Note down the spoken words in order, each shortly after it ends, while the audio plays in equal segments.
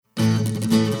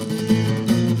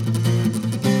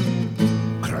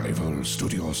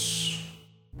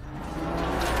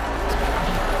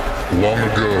Long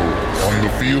ago, on the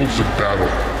fields of battle,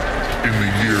 in the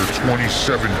year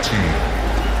 2017,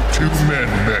 two men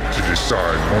met to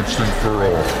decide once and for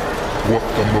all what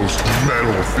the most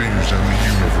metal things in the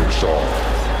universe are.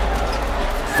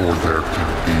 For there can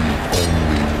be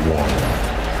only one.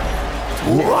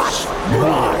 What's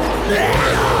more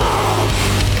metal?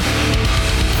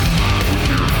 With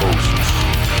your hosts,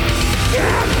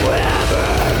 Dan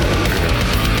Weber,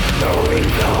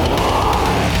 Noriko Hart.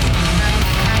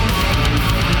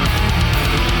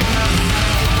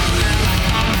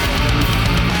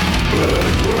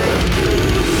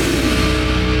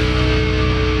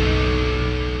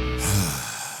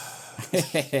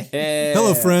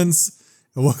 Hello, friends,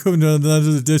 and welcome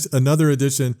to another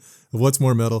edition of What's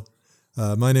More Metal.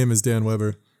 My name is Dan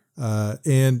Weber,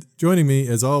 and joining me,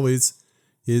 as always,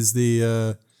 is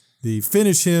the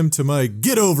finish him to my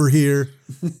get over here,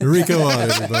 Noriko Hart,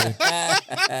 everybody.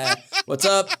 What's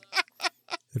up?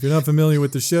 If you're not familiar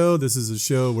with the show, this is a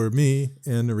show where me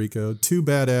and Noriko, two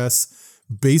badass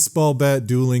baseball bat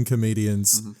dueling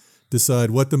comedians,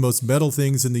 decide what the most metal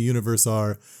things in the universe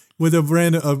are with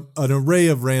an array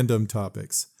of random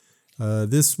topics.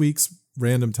 This week's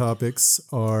random topics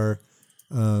are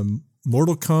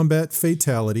Mortal Kombat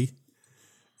fatality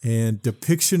and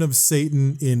depiction of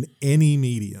Satan in any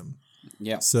medium.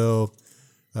 Yeah. So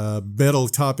metal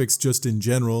topics just in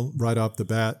general right off the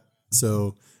bat.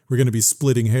 So we're going to be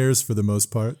splitting hairs for the most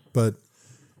part, but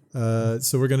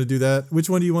so we're going to do that.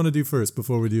 Which one do you want to do first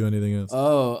before we do anything else?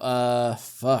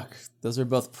 Fuck. Those are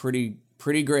both pretty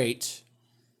great.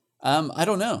 I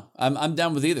don't know. I'm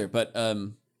down with either, but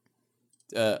I'm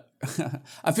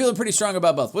feeling pretty strong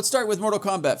about both. Let's start with Mortal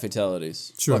Kombat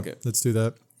fatalities. Sure. Fuck it. Let's do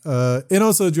that. And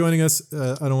also joining us,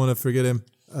 I don't want to forget him,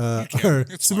 our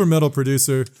super metal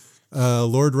producer,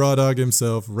 Lord Raw Dog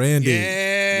himself, Randy.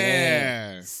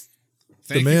 Yeah.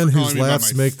 The man whose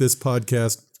laughs make this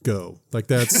podcast go. Like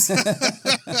that's,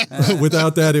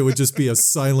 without that, it would just be a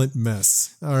silent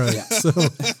mess. All right. Yeah. So,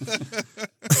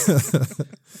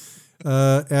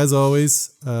 as always,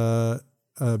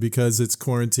 because it's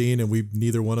quarantine and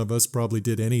neither one of us probably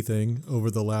did anything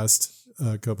over the last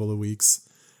couple of weeks.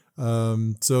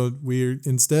 So we're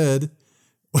instead,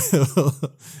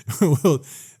 we'll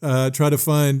try to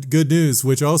find good news,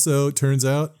 which also turns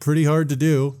out pretty hard to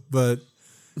do, but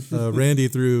Randy,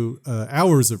 through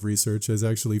hours of research, has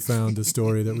actually found a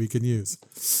story that we can use.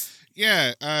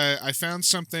 Yeah, I found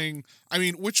something. I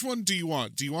mean, which one do you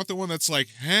want? Do you want the one that's like,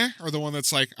 huh? Or the one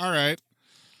that's like, all right?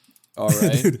 All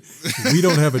right. Dude, we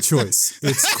don't have a choice.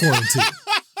 It's quarantine.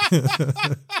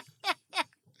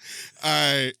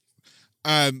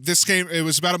 This came, it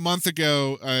was about a month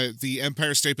ago. The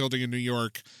Empire State Building in New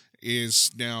York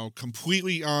is now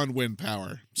completely on wind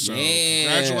power. So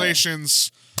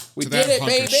congratulations. We did it,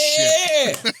 baby!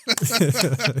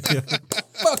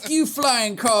 Fuck you,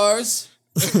 flying cars!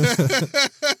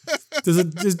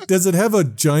 Does it have a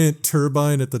giant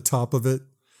turbine at the top of it?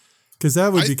 Because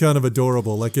that would be kind of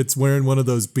adorable. Like it's wearing one of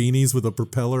those beanies with a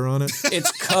propeller on it.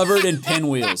 It's covered in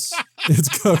pinwheels. It's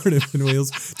covered in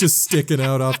pinwheels, just sticking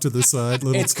out off to the side.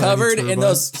 It's covered in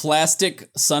those plastic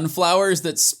sunflowers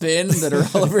that spin that are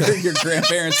all over your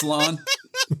grandparents' lawn.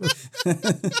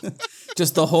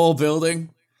 Just the whole building.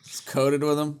 It's coated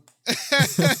with them.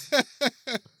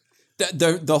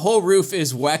 The whole roof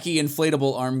is wacky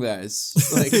inflatable arm guys.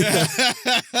 Like,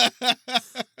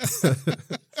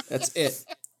 that's it.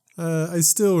 I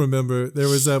still remember there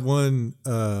was that one,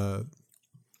 I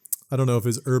don't know if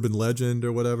it's urban legend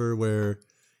or whatever, where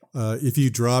if you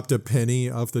dropped a penny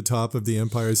off the top of the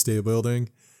Empire State Building,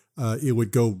 it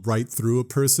would go right through a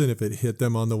person if it hit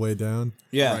them on the way down.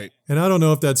 Yeah. Right. And I don't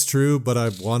know if that's true, but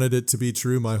I've wanted it to be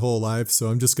true my whole life, so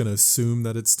I'm just going to assume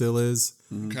that it still is.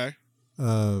 Okay.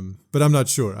 But I'm not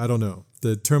sure. I don't know.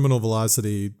 The terminal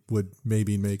velocity would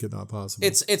maybe make it not possible.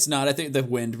 It's not. I think the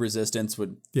wind resistance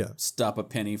would stop a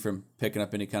penny from picking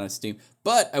up any kind of steam.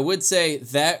 But I would say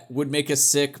that would make a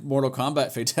sick Mortal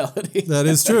Kombat fatality. That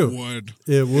is true.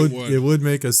 It would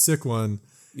make a sick one.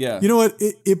 Yeah. You know what?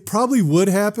 It probably would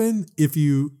happen if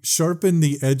you sharpened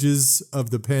the edges of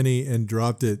the penny and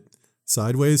dropped it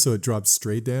sideways so it drops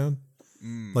straight down.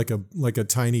 Like a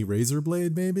tiny razor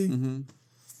blade, maybe. Mm-hmm.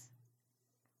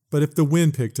 But if the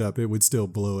wind picked up, it would still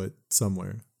blow it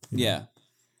somewhere. Yeah.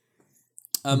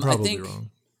 I'm probably I think, wrong.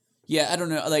 Yeah, I don't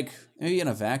know. Like maybe in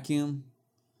a vacuum.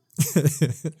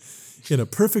 In a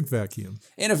perfect vacuum.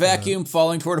 In a vacuum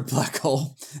falling toward a black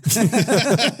hole.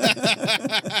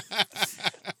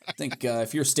 I think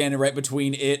if you're standing right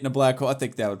between it and a black hole, I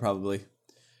think that would probably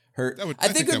hurt. I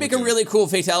think it would make a really cool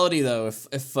fatality though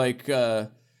if like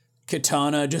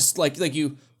Katana just like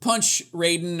you punch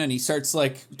Raiden, and he starts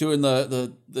like doing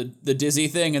the dizzy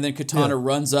thing, and then Katana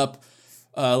runs up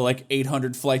like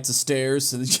 800 flights of stairs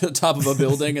to the top of a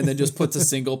building, and then just puts a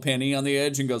single penny on the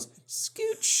edge and goes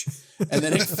scooch, and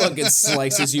then it fucking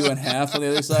slices you in half on the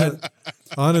other side.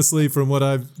 Honestly, from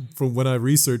when I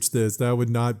researched this, that would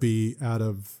not be out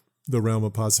of the realm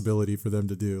of possibility for them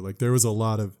to do. Like there was a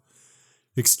lot of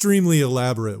extremely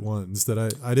elaborate ones that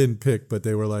I didn't pick, but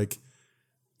they were like,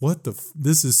 what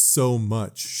this is so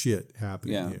much shit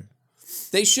happening here.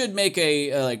 They should make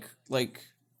a like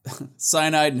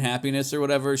Cyanide and Happiness or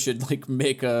whatever should like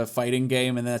make a fighting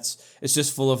game, and it's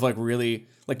just full of like really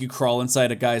like you crawl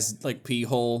inside a guy's like pee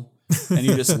hole and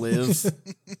you just live.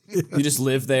 You just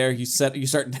live there. You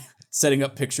start setting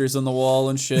up pictures on the wall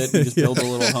and shit. You just build a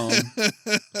little home,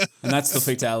 and that's the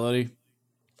fatality.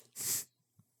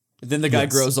 Then the guy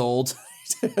grows old.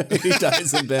 He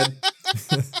dies in bed.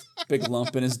 Big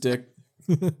lump in his dick.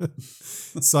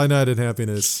 Cyanide and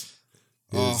Happiness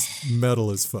is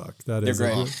metal as fuck. They're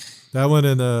great. That one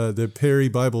and the Perry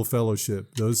Bible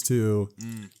Fellowship. Those two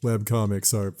web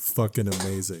comics are fucking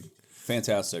amazing.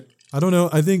 Fantastic. I don't know.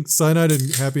 I think Cyanide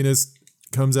and Happiness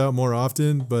comes out more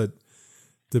often, but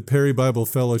the Perry Bible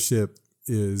Fellowship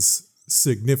is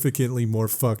significantly more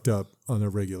fucked up on a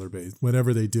regular basis.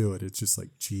 Whenever they do it, it's just like,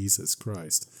 Jesus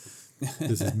Christ.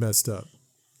 This is messed up.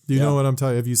 Do you know what I'm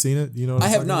talking? Have you seen it? You know what I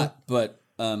I'm have not, about? but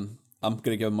I'm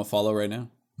gonna give him a follow right now.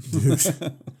 Dude,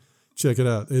 check it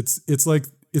out. It's like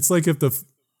if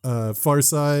the Far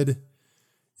Side,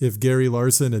 if Gary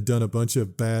Larson had done a bunch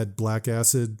of bad black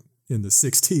acid in the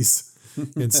 60s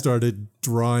and started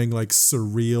drawing like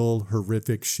surreal,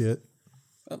 horrific shit.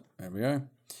 Oh, there we are.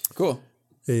 Cool.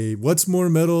 A What's More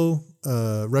Metal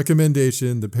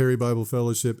recommendation, the Perry Bible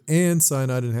Fellowship and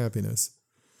Cyanide and Happiness.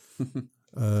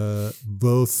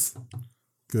 Both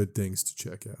good things to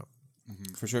check out.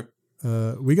 For sure.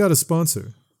 We got a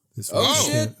sponsor this week. Oh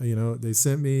shit! You know, they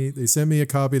sent me a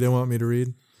copy they want me to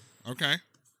read. Okay.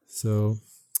 So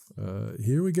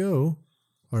here we go.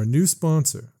 Our new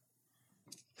sponsor.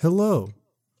 Hello.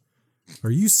 Are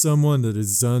you someone that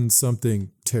has done something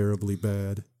terribly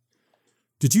bad?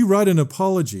 Did you write an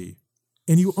apology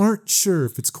and you aren't sure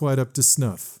if it's quite up to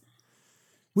snuff?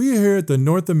 We here at the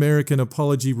North American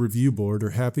Apology Review Board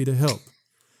are happy to help.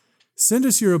 Send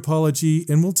us your apology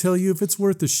and we'll tell you if it's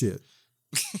worth the shit.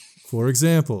 For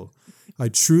example, I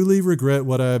truly regret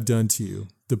what I have done to you.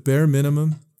 The bare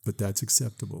minimum, but that's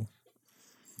acceptable.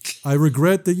 I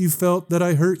regret that you felt that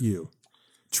I hurt you.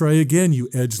 Try again, you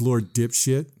edgelord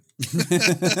dipshit.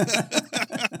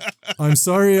 I'm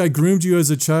sorry I groomed you as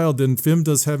a child and filmed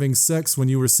us having sex when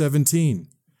you were 17.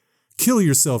 Kill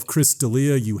yourself, Chris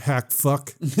D'Elia, you hack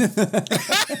fuck.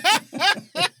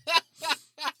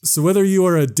 So whether you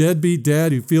are a deadbeat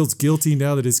dad who feels guilty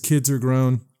now that his kids are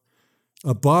grown,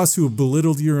 a boss who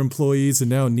belittled your employees and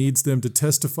now needs them to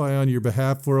testify on your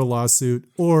behalf for a lawsuit,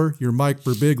 or you're Mike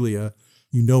Birbiglia,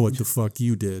 you know what the fuck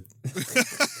you did.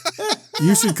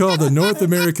 You should call the North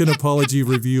American Apology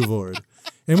Review Board,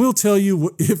 and we'll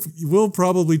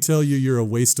probably tell you you're a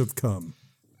waste of cum.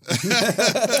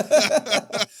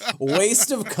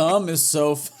 Waste of cum is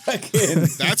so fucking.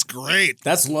 That's great.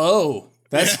 That's low.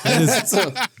 That's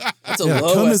a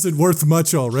low. Cum isn't worth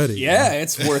much already. Yeah,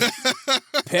 it's worth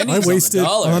pennies. I waste it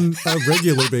dollar. on a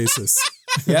regular basis.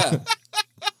 Yeah.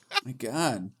 My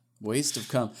God, waste of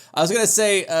cum. I was gonna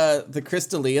say the Chris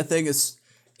D'Elia thing is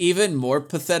even more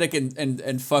pathetic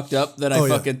and fucked up than I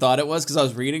fucking thought it was, because I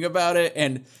was reading about it,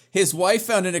 and his wife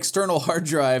found an external hard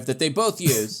drive that they both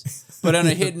use, but on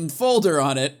a hidden folder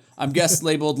on it, I'm guessing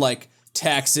labeled like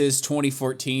taxes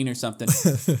 2014 or something.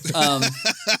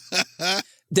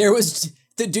 There was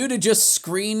the dude had just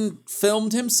screen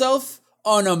filmed himself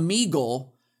on Omegle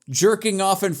jerking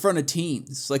off in front of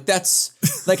teens. Like that's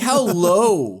like how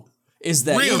low is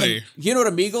that? Really? You know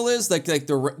what Omegle is? Like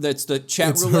that's the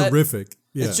chat roulette. It's horrific.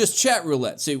 Yeah. It's just chat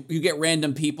roulette. So you get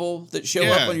random people that show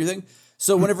up on your thing.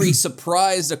 So whenever he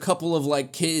surprised a couple of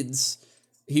like kids,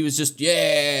 he was just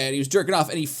and he was jerking off,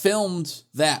 and he filmed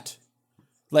that.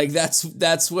 Like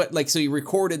that's what, like, so he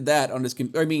recorded that on his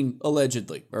I mean,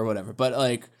 allegedly or whatever, but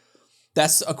like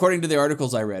that's according to the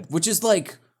articles I read, which is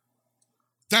like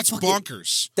that's fucking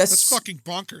bonkers. That's fucking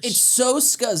bonkers. It's so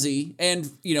scuzzy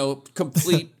and, you know,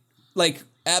 complete like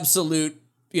absolute,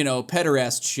 you know,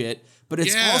 pederast shit, but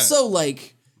it's also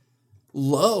like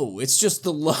low. It's just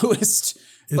the lowest.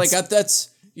 That's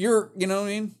you know what I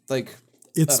mean? Like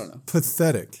it's I don't know.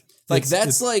 Pathetic. Like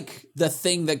that's like the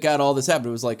thing that got all this happened.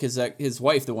 It was like his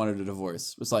wife that wanted a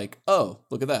divorce was like, oh,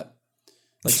 look at that.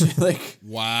 Like,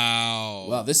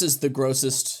 wow, this is the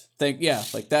grossest thing. Yeah,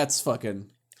 like that's fucking.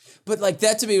 But like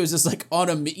that to me was just like on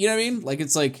a, you know what I mean? Like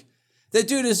it's like that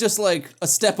dude is just like a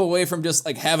step away from just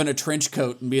like having a trench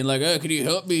coat and being like, oh, can you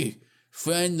help me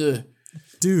find the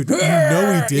Dude, you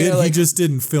know he did. You know, like, he just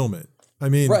didn't film it. I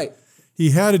mean, right.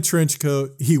 He had a trench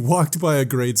coat. He walked by a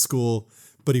grade school,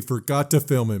 but he forgot to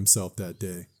film himself that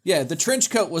day. Yeah, the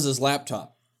trench coat was his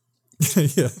laptop.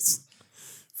 Yes.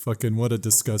 Fucking what a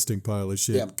disgusting pile of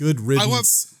shit. Yeah. Good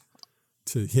riddance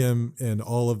to him and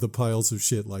all of the piles of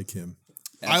shit like him.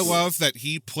 Absolutely. I love that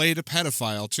he played a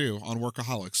pedophile too on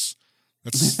Workaholics.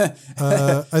 That's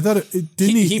I thought didn't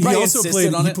he? He He probably also insisted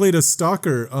played. on He it. played a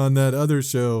stalker on that other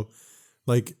show,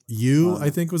 like You. I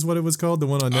think was what it was called, the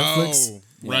one on Netflix. oh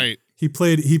right. He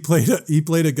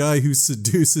played a guy who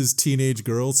seduces teenage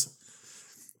girls.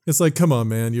 It's like, come on,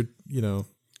 man. You know.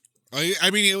 I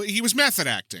mean, he was method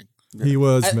acting. He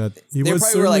was They he was probably were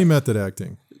certainly like- method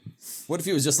acting. What if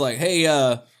he was just like, hey,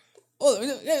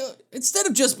 instead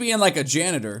of just being like a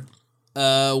janitor,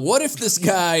 what if this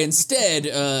guy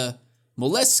instead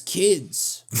molests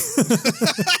kids?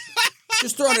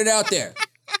 Just throwing it out there.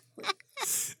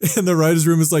 And the writer's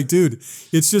room is like, dude,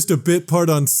 it's just a bit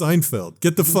part on Seinfeld.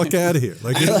 Get the fuck out of here.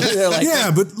 Like, They're like, yeah,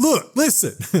 but look,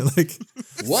 listen. Like,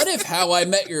 what if How I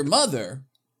Met Your Mother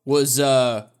was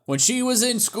when she was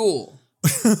in school?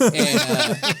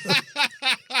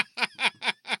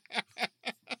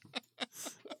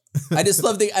 And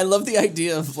I love the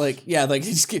idea of like, yeah, like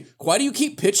why do you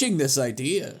keep pitching this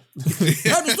idea? I'm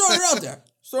just throwing it out there.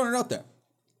 Just throwing it out there.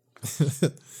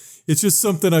 it's just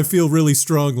something I feel really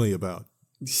strongly about.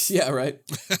 Yeah, right.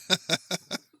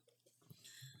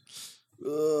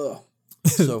 Ugh.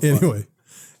 So funny. Anyway,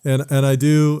 and I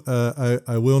do,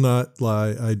 I will not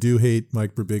lie. I do hate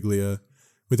Mike Birbiglia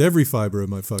with every fiber of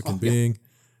my fucking being.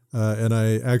 And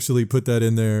I actually put that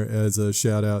in there as a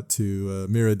shout out to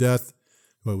Mira Death,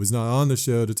 who I was not on the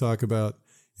show to talk about.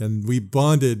 And we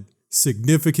bonded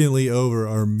significantly over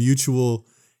our mutual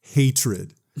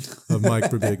hatred of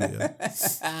Mike Birbiglia.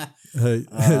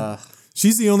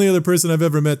 She's the only other person I've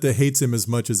ever met that hates him as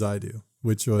much as I do,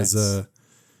 which was,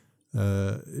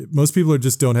 most people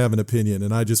just don't have an opinion,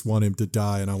 and I just want him to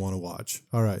die and I want to watch.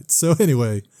 All right. So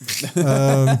anyway,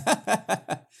 so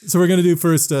we're going to do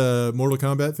first Mortal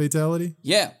Kombat Fatality.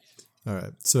 Yeah. All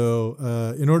right. So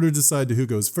in order to decide who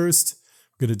goes first,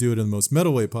 we're going to do it in the most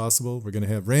metal way possible. We're going to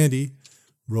have Randy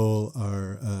roll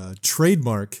our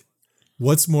trademark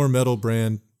What's More Metal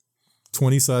brand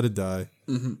 20-sided die.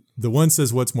 Mm-hmm. The one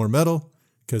says What's More Metal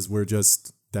because we're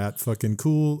just that fucking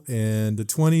cool. And the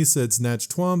 20 said Snatch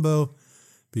Twombo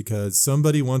because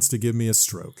somebody wants to give me a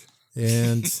stroke.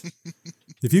 And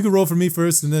if you could roll for me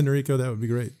first and then Noriko, that would be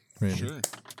great. Randy. Sure.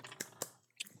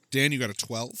 Dan, you got a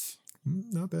 12.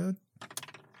 Not bad.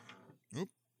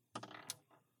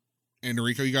 And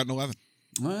Noriko, you got an 11.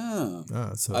 Wow.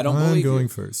 So I don't I'm believe going you.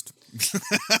 first.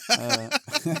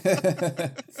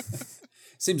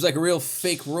 Seems like a real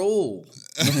fake roll.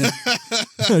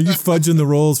 Are you fudging the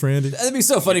rolls, Randy? That'd be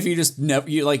so funny if you just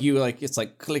it's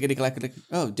like clickety clack click.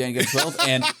 Oh, Dan got 12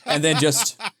 and then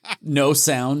just no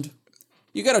sound.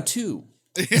 You got a 2.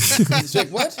 It's like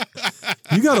what?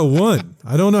 You got a 1.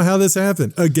 I don't know how this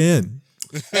happened. Again.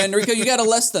 And Rico, you got a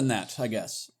less than that, I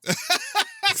guess.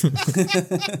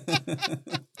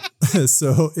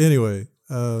 So anyway,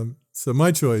 so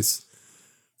my choice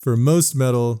for most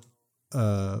metal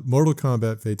Mortal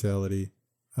Kombat Fatality,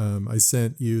 I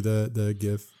sent you the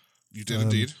GIF. You did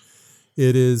indeed.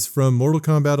 It is from Mortal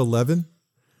Kombat 11.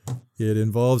 It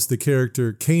involves the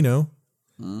character Kano.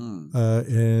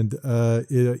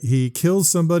 He kills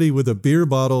somebody with a beer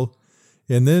bottle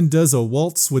and then does a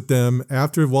waltz with them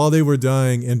while they were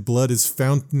dying and blood is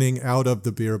fountaining out of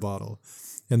the beer bottle.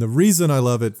 And the reason I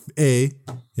love it, A,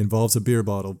 involves a beer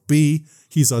bottle. B,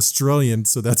 he's Australian,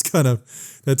 so that's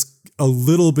a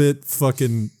little bit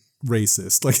fucking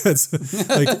racist. Like that's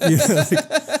like,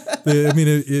 yeah, I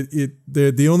mean,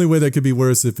 the only way that could be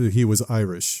worse if he was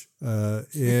Irish.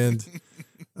 And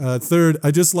third,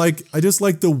 I just like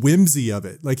the whimsy of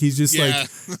it. Like he's just like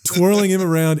twirling him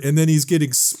around, and then he's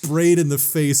getting sprayed in the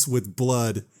face with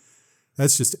blood.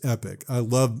 That's just epic. I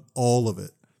love all of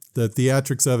it. The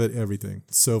theatrics of it, everything.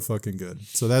 So fucking good.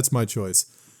 So that's my choice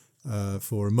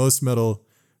for most metal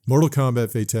Mortal Kombat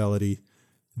Fatality.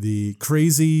 The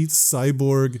crazy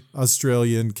cyborg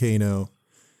Australian Kano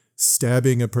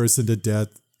stabbing a person to death.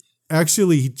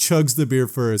 Actually, he chugs the beer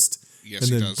first Yes,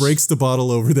 and he then does. breaks the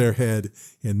bottle over their head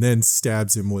and then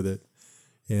stabs him with it.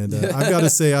 And I've got to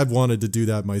say, I've wanted to do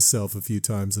that myself a few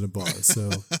times in a bar.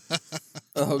 So,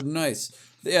 Oh, nice.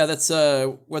 Yeah, that's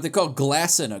what they call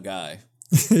glassing a guy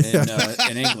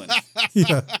in England,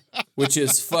 yeah. which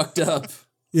is fucked up.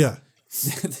 Yeah.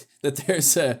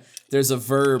 that there's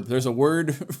a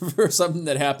word for something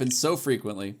that happens so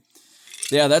frequently.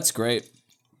 Yeah, that's great.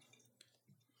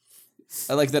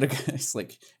 I like that a guy's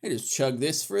like, hey, just chug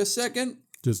this for a second.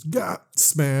 Just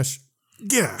smash,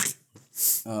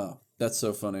 Oh, that's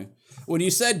so funny. When you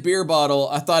said beer bottle,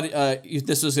 I thought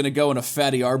this was going to go in a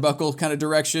Fatty Arbuckle kind of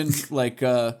direction, like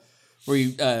where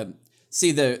you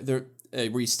see the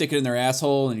where you stick it in their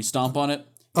asshole and you stomp on it.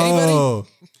 Anybody? Oh,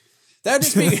 That would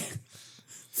just be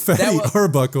Fatty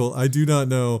Arbuckle. I do not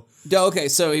know. Yeah, okay,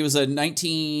 so he was a early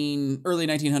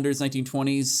 1900s,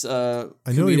 1920s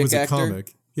I know he was actor. a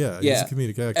comic. Yeah, he's a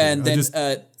comedic actor. And then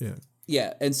yeah.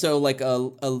 yeah, and so like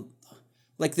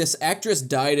like this actress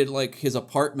died at like his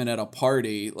apartment at a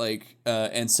party, like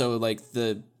and so like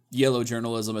the yellow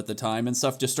journalism at the time and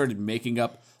stuff just started making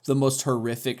up the most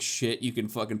horrific shit you can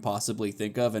fucking possibly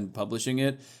think of and publishing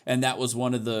it, and that was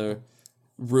one of the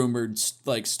rumored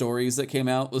like stories that came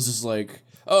out. Was just like,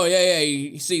 oh yeah,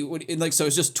 you see, and like so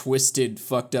it's just twisted,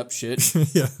 fucked up shit.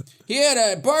 Yeah. He had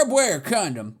a barbed wire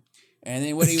condom, and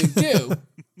then what he would do,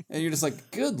 and you're just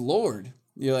like, good lord.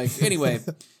 You're like, anyway,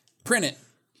 print it.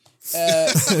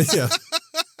 Yeah.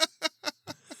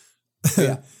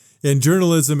 Yeah. And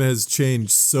journalism has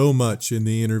changed so much in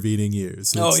the intervening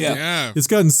years. Yeah. It's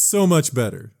gotten so much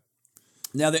better.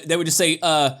 Now they would just say,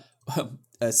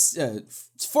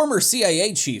 former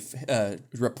CIA chief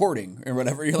reporting or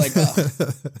whatever. You're like, oh.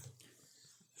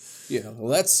 Yeah,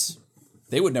 well,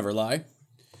 they would never lie.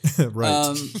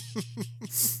 Right.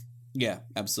 Yeah,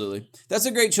 absolutely. That's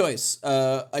a great choice.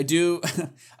 I do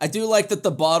like that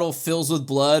the bottle fills with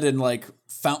blood and like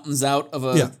fountains out of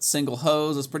a single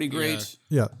hose. That's pretty great.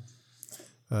 Yeah.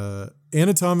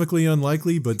 Anatomically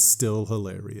unlikely, but still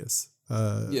hilarious.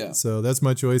 So that's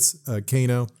my choice.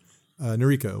 Kano.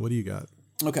 Noriko, what do you got?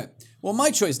 Okay. Well, my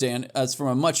choice, Dan, is from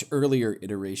a much earlier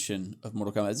iteration of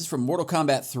Mortal Kombat. This is from Mortal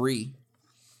Kombat 3.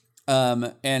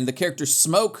 And the character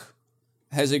Smoke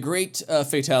has a great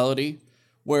fatality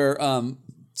where,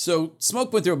 so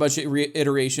Smoke went through a bunch of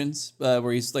iterations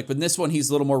where he's like, but in this one, he's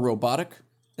a little more robotic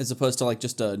as opposed to like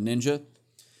just a ninja.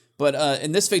 But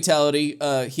in this fatality,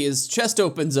 his chest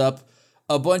opens up,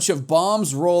 a bunch of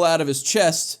bombs roll out of his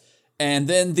chest, and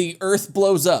then the earth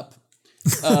blows up.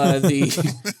 They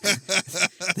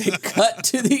cut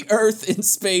to the earth in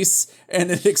space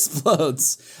and it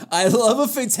explodes. I love a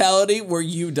fatality where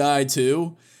you die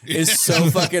too. It's so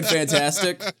fucking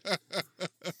fantastic.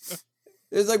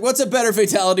 It's like, what's a better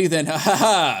fatality than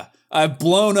I've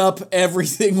blown up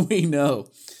everything we know.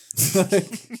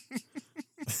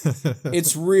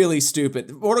 It's really stupid.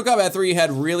 Mortal Kombat 3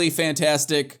 had really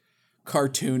fantastic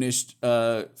cartoonish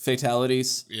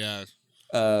fatalities. Yeah.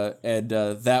 And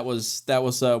that was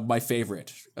my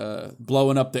favorite,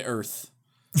 blowing up the earth.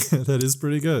 That is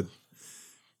pretty good.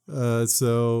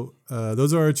 So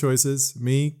those are our choices.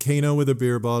 Me, Kano with a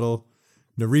beer bottle.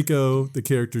 Noriko, the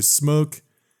character Smoke,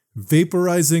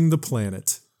 vaporizing the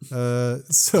planet.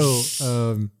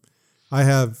 I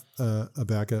have a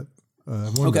backup.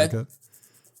 One backup.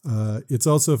 It's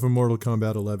also from Mortal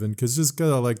Kombat 11 because just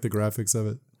because I like the graphics of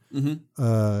it.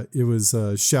 Mm-hmm. It was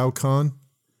Shao Kahn.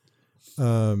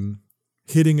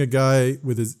 Hitting a guy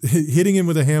hitting him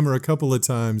with a hammer a couple of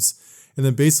times, and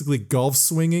then basically golf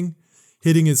swinging,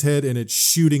 hitting his head, and it's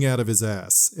shooting out of his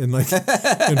ass and and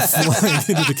flying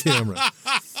into the camera.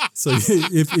 So,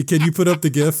 can you put up the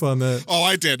GIF on that? Oh,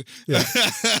 I did. Yeah,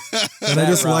 and I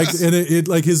just liked, and it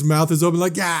like his mouth is open,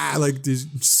 like like he's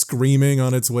screaming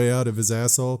on its way out of his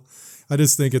asshole. I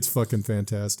just think it's fucking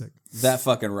fantastic. That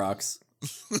fucking rocks.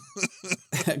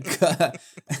 I'm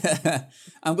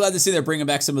glad to see they're bringing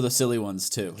back some of the silly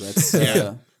ones too. That's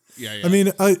yeah. I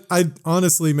mean, I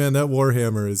honestly, man, that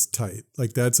Warhammer is tight.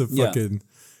 Like that's a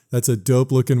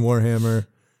dope looking Warhammer.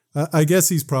 I guess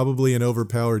he's probably an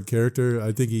overpowered character.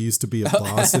 I think he used to be a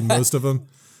boss in most of them.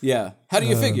 Yeah. How do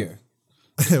you figure?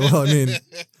 Well, I mean,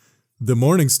 the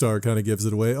Morningstar kind of gives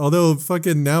it away. Although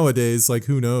fucking nowadays, like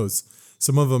who knows?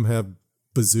 Some of them have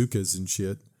bazookas and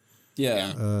shit.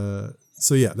 Yeah.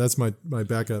 So yeah, that's my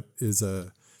backup is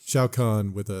Shao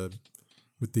Kahn with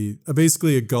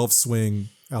basically a golf swing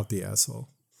out the asshole.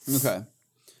 Okay.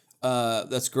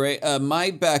 That's great. My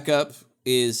backup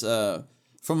is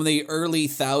from the early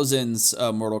thousands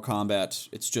Mortal Kombat.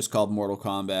 It's just called Mortal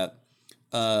Kombat.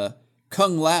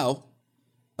 Kung Lao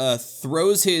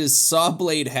throws his saw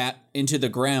blade hat into the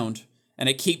ground and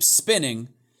it keeps spinning.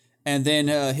 And then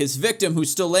his victim,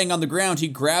 who's still laying on the ground, he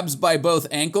grabs by both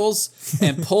ankles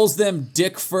and pulls them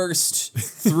dick first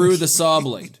through the saw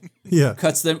blade. Yeah.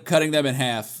 Cutting them in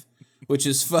half, which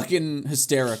is fucking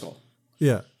hysterical.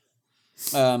 Yeah.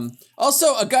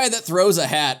 Also, a guy that throws a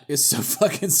hat is so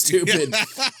fucking stupid.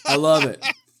 I love it.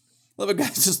 love a guy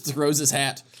just throws his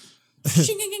hat.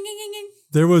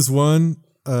 There was one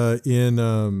in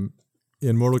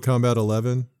Mortal Kombat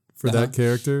 11 for that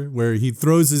character where he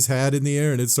throws his hat in the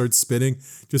air and it starts spinning,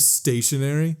 just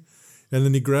stationary. And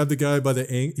then he grabbed the guy by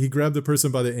he grabbed the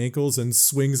person by the ankles and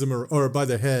swings him, or by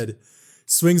the head,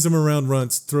 swings them around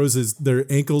once, throws their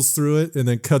ankles through it, and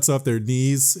then cuts off their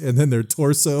knees and then their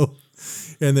torso,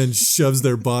 and then shoves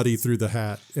their body through the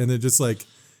hat, and then just like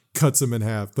cuts them in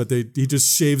half. But he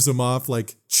just shaves them off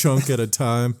like chunk at a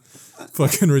time.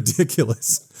 Fucking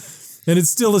ridiculous. And it's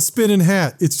still a spinning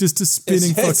hat. It's just a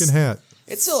spinning fucking hat.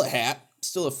 It's still a hat.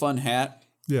 Still a fun hat.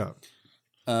 Yeah.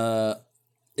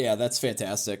 Yeah, that's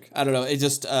fantastic. I don't know. It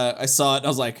just I saw it and I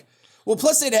was like, well,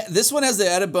 plus this one has the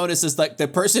added bonus is like the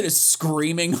person is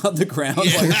screaming on the ground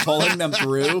while you're pulling them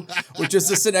through, which is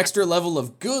just an extra level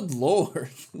of good lord.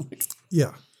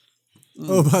 Yeah.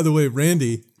 Oh, by the way,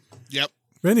 Randy. Yep.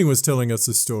 Randy was telling us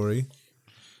a story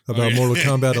about Mortal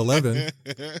Kombat 11.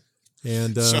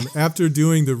 And after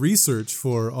doing the research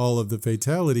for all of the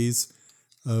fatalities,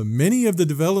 many of the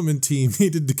development team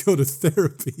needed to go to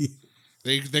therapy.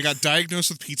 They got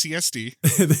diagnosed with PTSD.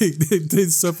 they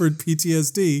suffered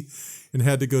PTSD and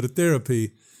had to go to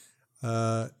therapy.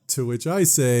 To which I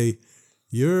say,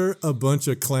 you're a bunch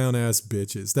of clown ass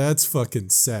bitches. That's fucking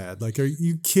sad. Like, are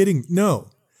you kidding? No.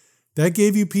 That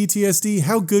gave you PTSD?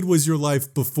 How good was your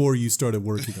life before you started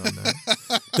working on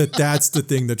that? That's the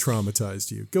thing that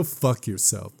traumatized you. Go fuck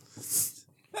yourself.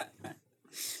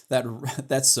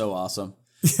 That's so awesome.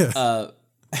 Yeah.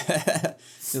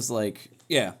 Just like,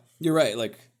 yeah, you're right.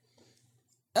 Like,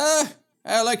 all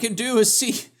I can do is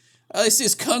see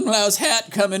Kung Lao's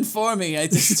hat coming for me. I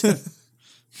just,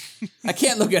 I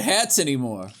can't look at hats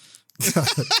anymore. God.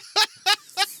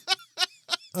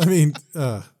 I mean,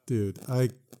 dude,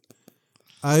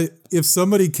 if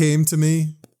somebody came to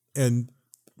me and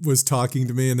was talking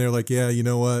to me and they're like, yeah, you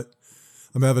know what?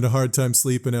 I'm having a hard time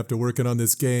sleeping after working on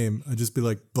this game. I'd just be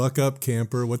like, buck up,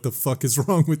 camper. What the fuck is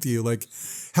wrong with you? Like,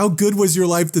 how good was your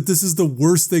life that this is the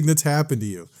worst thing that's happened to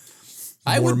you?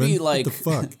 I would be like, what the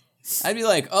fuck? I'd be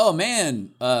like, oh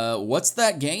man, what's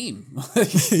that game?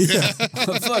 Yeah.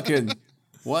 Fucking,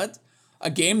 what?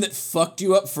 A game that fucked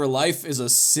you up for life is a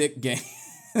sick game.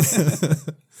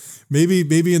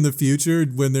 Maybe in the future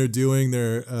when they're doing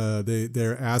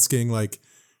they're asking like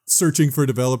searching for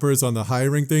developers on the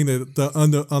hiring thing,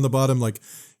 on the bottom like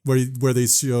where they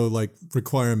show like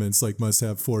requirements like must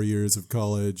have 4 years of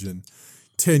college and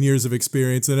 10 years of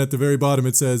experience, and at the very bottom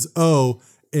it says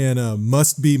and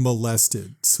must be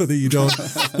molested, so that you don't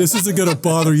this isn't gonna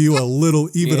bother you a little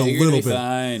bit.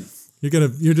 Fine.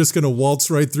 You're just gonna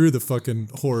waltz right through the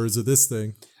fucking horrors of this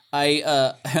thing.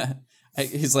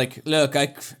 He's like, look,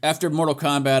 after Mortal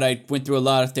Kombat, I went through a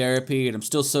lot of therapy, and I'm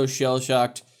still so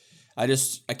shell-shocked. I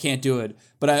can't do it.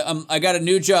 But I got a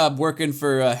new job working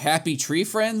for Happy Tree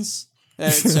Friends.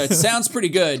 So it sounds pretty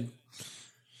good.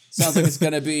 Sounds like it's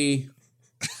gonna be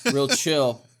real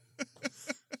chill.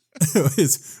 What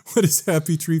is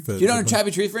Happy Tree Friends? You don't know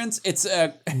Happy Tree Friends? It's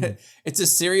it's a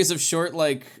series of short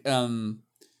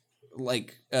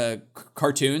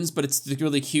cartoons, but it's the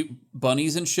really cute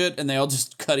bunnies and shit, and they all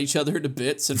just cut each other to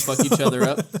bits and fuck each other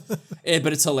up.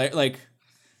 But it's hilarious. Like,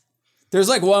 there's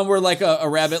like one where like a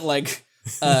rabbit like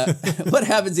what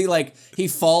happens? He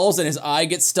falls and his eye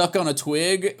gets stuck on a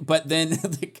twig, but then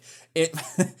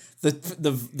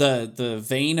the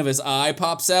vein of his eye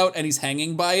pops out and he's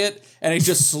hanging by it, and he's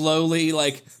just slowly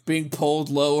like being pulled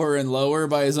lower and lower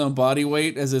by his own body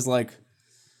weight as his like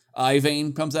eye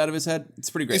vein comes out of his head. It's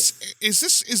pretty great. Is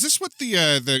this what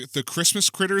the Christmas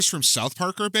critters from South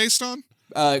Park are based on?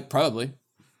 Probably.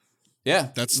 Yeah.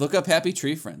 Look up Happy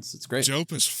Tree Friends. It's great.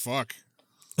 Dope as fuck.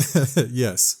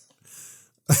 Yes.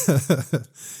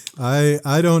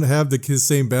 I don't have the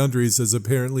same boundaries as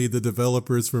apparently the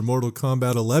developers for Mortal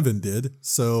Kombat 11 did,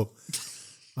 so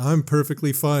I'm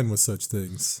perfectly fine with such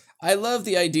things. I love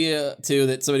the idea too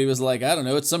that somebody was like, I don't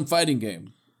know, it's some fighting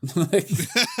game. Like,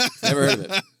 never heard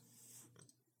of it.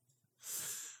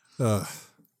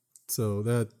 So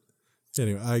that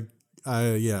anyway,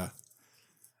 yeah.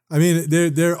 I mean,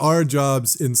 there are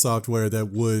jobs in software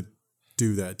that would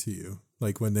do that to you.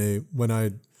 Like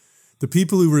the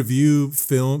people who review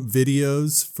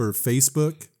videos for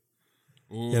Facebook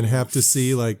and have to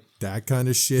see like that kind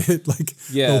of shit, like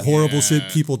the horrible shit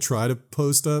people try to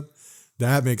post up.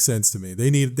 That makes sense to me.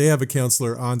 They have a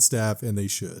counselor on staff, and they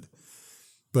should.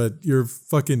 But you're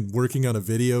fucking working on a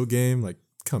video game, like,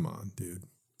 come on, dude.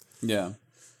 Yeah.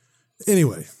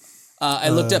 Anyway. I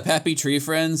looked up Happy Tree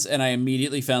Friends, and I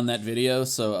immediately found that video,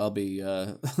 so I'll be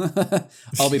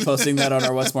posting that on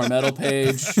our What's More Metal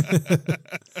page.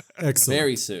 Excellent.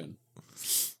 Very soon.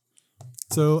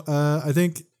 So I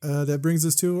think that brings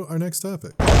us to our next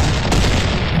topic.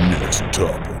 Next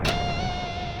topic.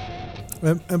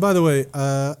 And by the way,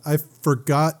 I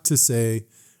forgot to say,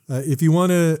 if you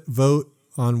want to vote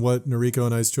on what Noriko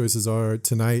and I's choices are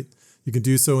tonight, you can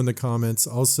do so in the comments.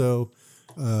 Also,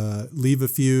 leave a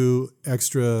few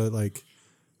extra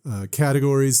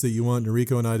categories that you want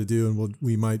Noriko and I to do, and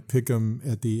we might pick them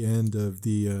at the end of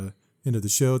the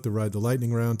show at the Ride the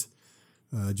Lightning round,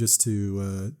 just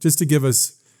to give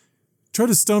us. Try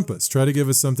to stump us. Try to give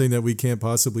us something that we can't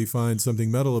possibly find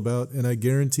something metal about, and I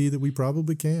guarantee that we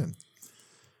probably can.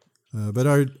 But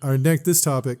our this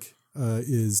topic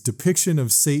is depiction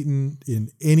of Satan in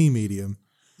any medium.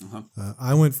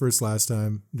 I went first last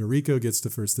time. Noriko gets to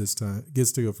go first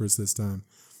this time.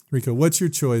 Noriko, what's your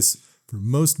choice for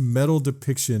most metal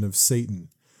depiction of Satan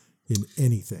in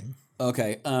anything?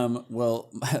 Okay. Well,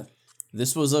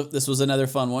 this was another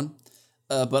fun one.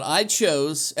 But I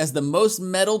chose as the most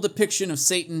metal depiction of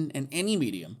Satan in any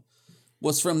medium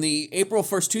was from the April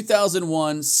 1st,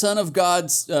 2001 Son of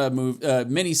God's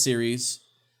miniseries,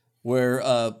 where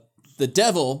the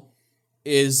devil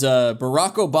is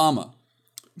Barack Obama.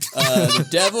 The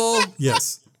devil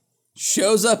Yes.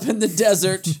 shows up in the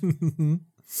desert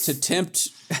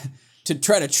to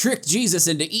try to trick Jesus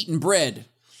into eating bread.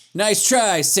 Nice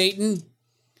try, Satan.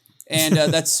 And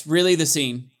that's really the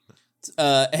scene.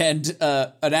 And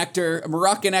a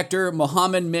Moroccan actor,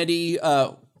 Mohamed Mehdi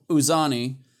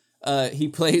Ouzani,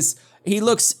 he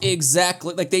looks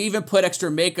exactly like they even put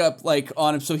extra makeup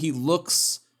on him, so he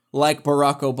looks like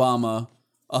Barack Obama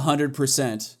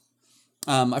 100%.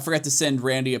 I forgot to send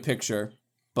Randy a picture,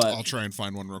 but I'll try and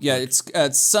find one real quick. yeah,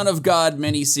 it's Son of God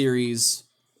miniseries.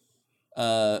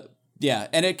 Yeah,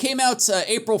 and it came out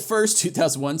April 1st,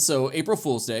 2001, so April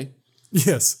Fool's Day.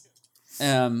 Yes.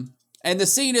 And the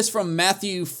scene is from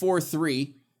Matthew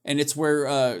 4:3, and it's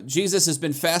where Jesus has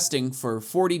been fasting for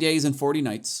 40 days and 40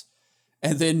 nights.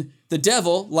 And then the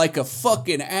devil, like a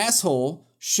fucking asshole,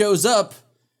 shows up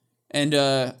and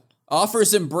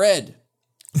offers him bread.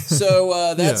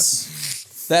 So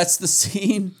that's the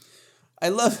scene. I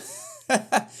love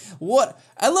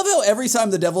how every time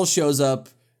the devil shows up,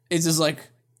 it's just like,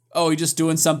 oh, he's just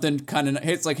doing something kind of.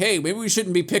 It's like, hey, maybe we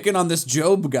shouldn't be picking on this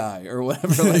Job guy or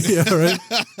whatever. Yeah, right.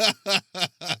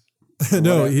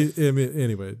 No,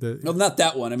 anyway. Well, not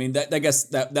that one. I mean, I guess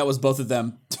that was both of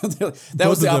them. that both was the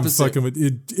of them opposite. fucking with,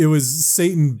 it was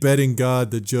Satan betting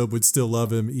God that Job would still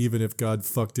love him even if God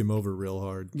fucked him over real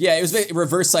hard. Yeah, it was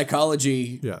reverse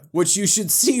psychology. Yeah. Which you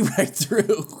should see right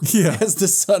through. Yeah. As the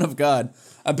son of God.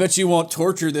 I bet you won't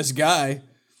torture this guy.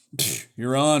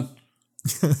 You're on.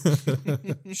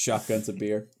 Shotguns of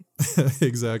beer.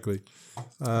 Exactly.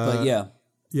 But yeah.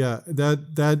 Yeah,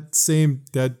 the same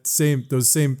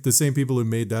people who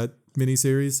made that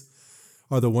miniseries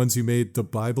are the ones who made the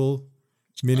Bible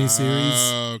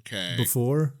miniseries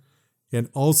before, and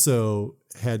also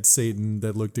had Satan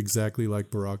that looked exactly like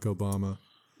Barack Obama.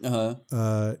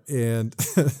 And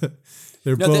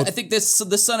they're both. I think the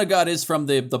Son of God is from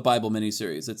the Bible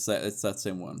miniseries. It's that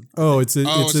same one. Oh, it's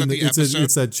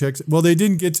that check. Well, they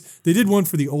did one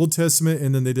for the Old Testament,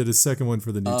 and then they did a second one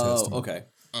for the New Testament. Okay.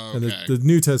 And the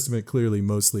New Testament clearly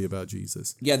mostly about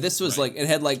Jesus. Yeah, this was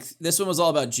this one was all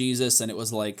about Jesus, and it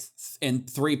was in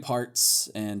 3 parts,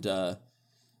 and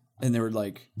they were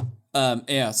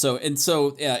So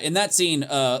in that scene,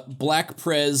 Black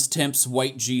Prez tempts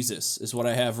white Jesus is what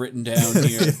I have written down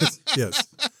here. Yes.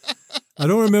 I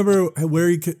don't remember where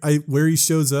he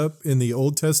shows up in the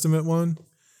Old Testament one,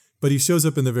 but he shows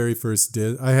up in the very first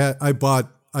disc. I bought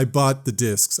the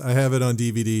discs. I have it on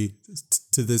DVD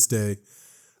to this day.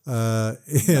 And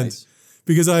nice.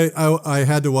 Because I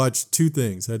had to watch 2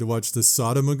 things. I had to watch the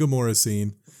Sodom and Gomorrah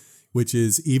scene, which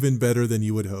is even better than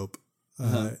you would hope.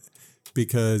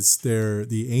 Because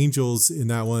the angels in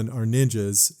that one are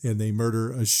ninjas, and they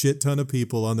murder a shit ton of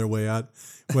people on their way out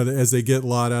as they get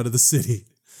Lot out of the city.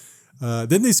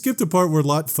 Then they skipped a part where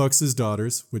Lot fucks his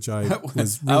daughters, which I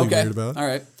was really weird about. All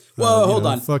right. Well, hold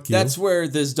on. Fuck you. That's where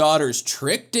his daughters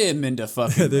tricked him into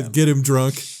fucking them. Get him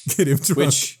drunk.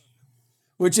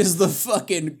 Which is the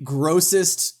fucking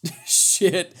grossest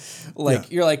shit.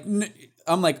 You're like,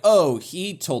 I'm like, oh,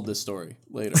 he told this story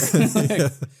later.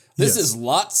 This is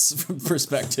Lot's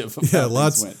perspective of how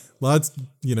things went. Lots,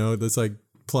 that's like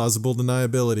plausible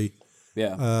deniability.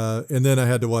 Yeah. And then I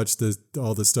had to watch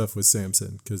all the stuff with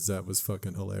Samson because that was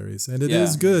fucking hilarious. And it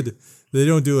is good. They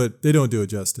don't do it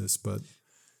justice, but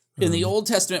in the Old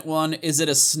Testament one, is it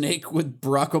a snake with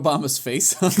Barack Obama's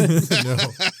face on it?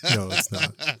 No, it's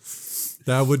not.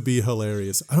 That would be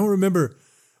hilarious. I don't remember.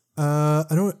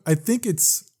 I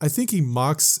think he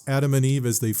mocks Adam and Eve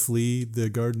as they flee the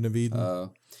Garden of Eden.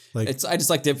 I just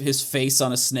like his face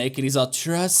on a snake, and he's all,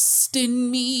 trust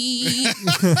in me,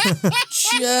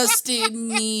 trust in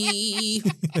me.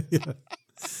 Yeah.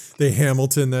 They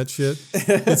Hamilton that shit.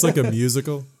 It's like a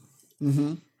musical.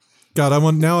 Mm-hmm. God, I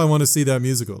want to see that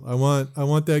musical. I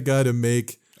want that guy to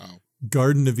make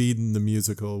Garden of Eden the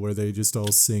musical where they just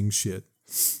all sing shit.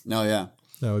 Oh yeah,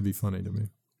 that would be funny to me.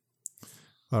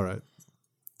 All right,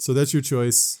 so that's your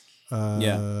choice.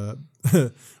 Barack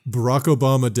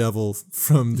Obama Devil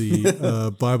from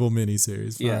the Bible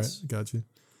miniseries. Yes, all right, got you.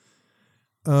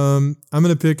 I'm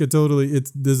gonna pick this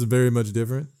is very much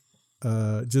different.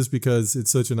 Just because it's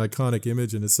such an iconic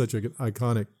image and it's such an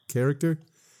iconic character,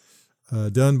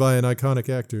 done by an iconic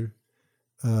actor.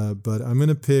 But I'm going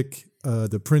to pick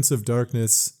the Prince of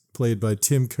Darkness, played by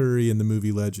Tim Curry in the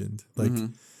movie Legend.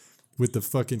 With the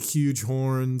fucking huge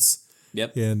horns.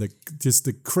 Yep. And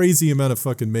the crazy amount of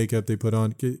fucking makeup they put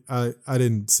on. I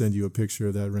didn't send you a picture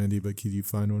of that, Randy, but could you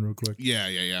find one real quick?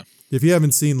 Yeah. If you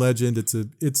haven't seen Legend, it's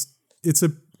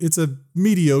a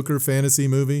mediocre fantasy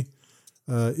movie.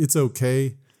 It's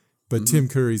okay, but Tim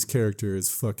Curry's character is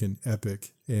fucking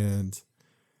epic, and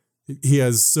he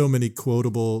has so many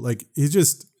quotable, like, he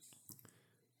just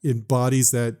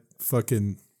embodies that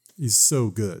fucking, he's so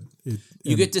good.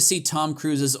 You get to see Tom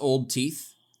Cruise's old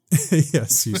teeth.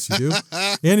 Yes, you do.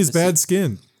 And his bad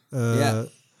skin. Yeah.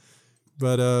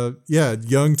 But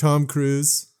young Tom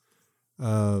Cruise,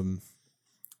 and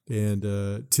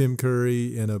Tim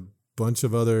Curry and a bunch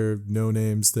of other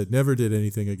no-names that never did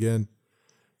anything again.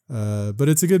 But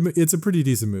it's a pretty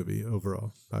decent movie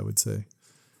overall, I would say.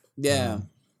 Yeah.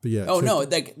 But yeah. Oh no,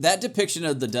 like that depiction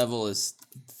of the devil is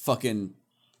fucking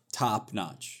top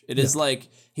notch. It is like,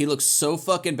 he looks so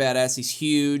fucking badass. He's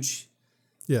huge.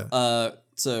 Yeah.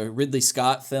 It's a Ridley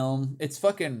Scott film. It's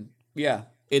fucking, yeah.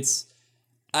 It's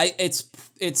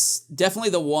definitely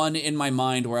the one in my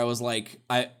mind where I was like,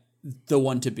 the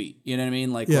one to beat. You know what I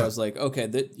mean? Like, where I was like, okay,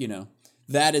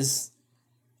 that is,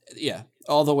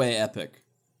 all the way epic.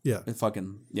 Yeah.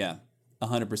 Fucking,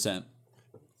 100%.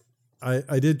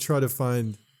 I did try to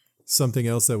find something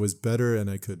else that was better, and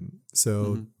I couldn't.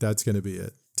 So that's going to be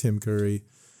it. Tim Curry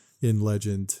in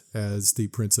Legend as the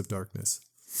Prince of Darkness.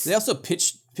 They also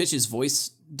pitch his voice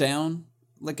down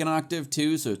like an octave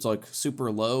too, so it's like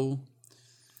super low.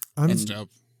 Dope.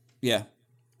 Yeah.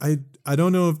 I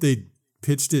don't know if they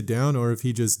pitched it down or if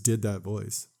he just did that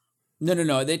voice. No.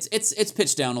 It's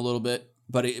pitched down a little bit,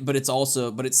 but it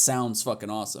sounds fucking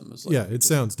awesome. It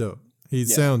sounds dope. He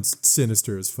sounds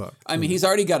sinister as fuck. I mean, he's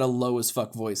already got a low as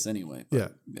fuck voice anyway.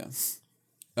 But Yeah.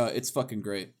 It's fucking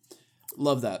great.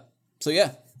 Love that. So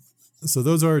yeah. So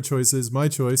those are our choices. My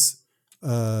choice,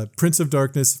 Prince of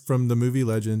Darkness from the movie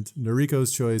Legend.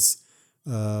 Noriko's choice,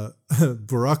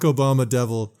 Barack Obama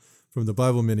Devil from the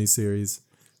Bible miniseries.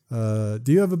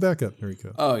 Do you have a backup,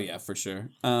 Noriko? Oh yeah, for sure.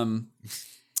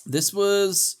 This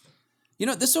was,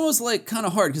 this one was like kind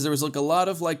of hard because there was like a lot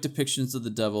of like depictions of the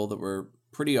devil that were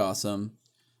pretty awesome.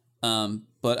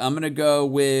 But I'm going to go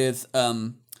with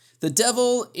the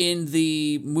devil in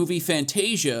the movie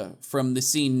Fantasia from the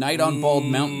scene Night on Bald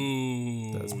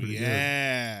Mountain. That's pretty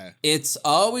good. It's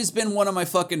always been one of my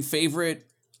fucking favorite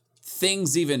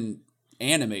things, even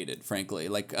animated, frankly.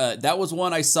 Like, that was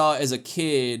one I saw as a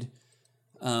kid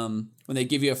when they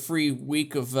give you a free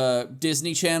week of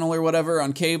Disney Channel or whatever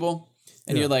on cable.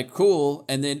 And you're like, cool.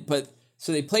 And then,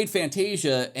 so they played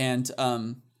Fantasia, and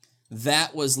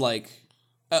that was like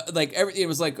it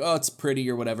was like, oh, it's pretty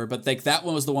or whatever, but like that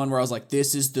one was the one where I was like,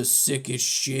 this is the sickest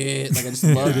shit. Like, I just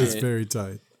loved it. It is very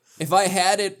tight. If I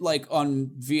had it like on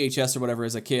VHS or whatever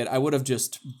as a kid, I would have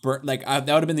just burnt, like, that would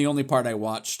have been the only part I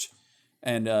watched.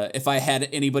 And if I had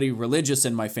anybody religious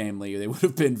in my family, they would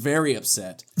have been very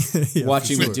upset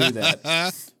watching me do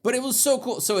that. But it was so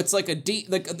cool. So it's like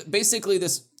basically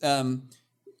this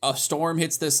a storm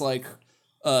hits this like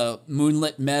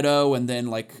moonlit meadow, and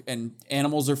then and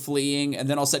animals are fleeing, and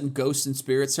then all of a sudden ghosts and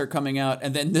spirits are coming out,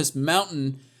 and then this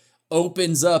mountain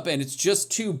opens up, and it's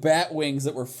just two bat wings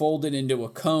that were folded into a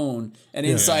cone, and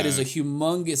inside is a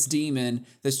humongous demon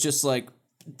that's just like,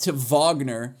 to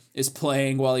Wagner is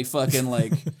playing while he fucking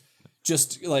like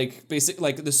just like basically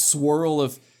like the swirl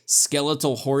of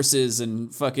skeletal horses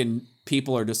and fucking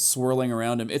people are just swirling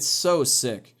around him. It's so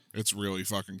sick. It's really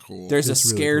fucking cool. There's a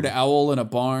scared owl in a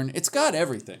barn. It's got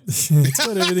everything. It's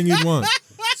got everything you'd want.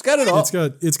 It's got it all.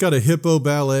 It's got a hippo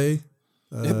ballet.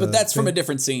 But that's from a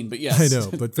different scene, but yes. I know,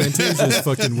 but Fantasia is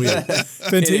fucking weird.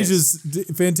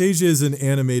 Fantasia is an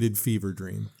animated fever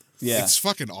dream. Yeah. It's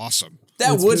fucking awesome.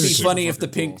 That It's would very be cool. funny if the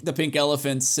Fucking pink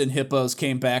elephants and hippos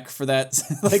came back for that.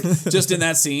 Like just in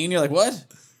that scene, you're like, what?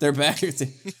 They're back.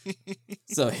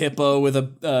 So hippo with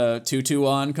a tutu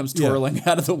on comes twirling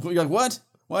out of the. You're like, what?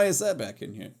 Why is that back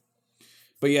in here?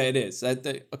 But yeah, it is a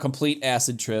complete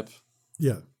acid trip.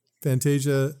 Yeah,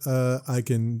 Fantasia. I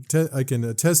can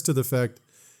attest to the fact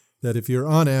that if you're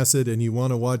on acid and you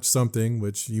want to watch something,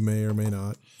 which you may or may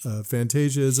not,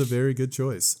 Fantasia is a very good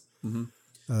choice. Mm-hmm.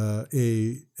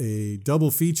 A double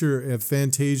feature of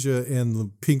Fantasia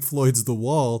and Pink Floyd's The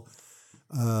Wall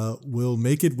will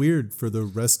make it weird for the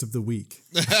rest of the week.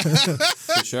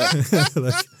 For sure.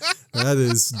 Like, that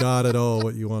is not at all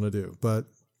what you want to do. But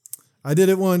I did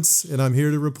it once, and I'm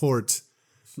here to report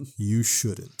you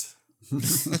shouldn't.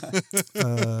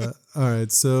 All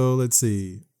right, so let's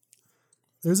see.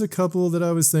 There's a couple that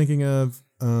I was thinking of,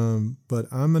 but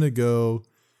I'm going to go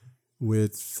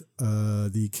with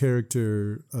the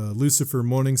character Lucifer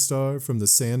Morningstar from the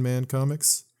Sandman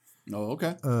comics. Oh,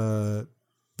 okay.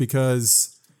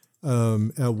 Because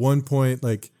at one point,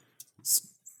 like,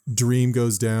 Dream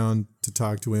goes down to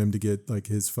talk to him to get like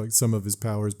some of his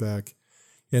powers back,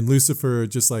 and Lucifer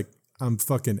just like, I'm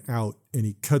fucking out, and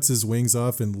he cuts his wings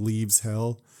off and leaves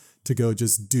hell to go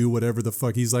just do whatever the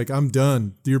fuck. He's like, I'm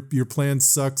done. Your plan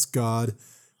sucks, God.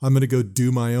 I'm gonna go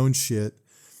do my own shit.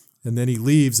 And then he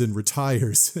leaves and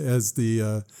retires as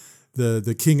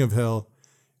the king of hell.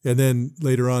 And then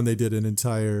later on, they did an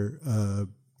entire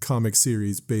comic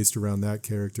series based around that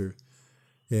character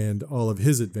and all of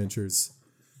his adventures.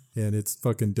 And it's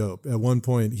fucking dope. At one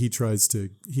point, he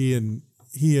and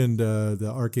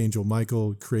the Archangel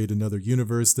Michael create another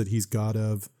universe that he's god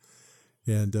of.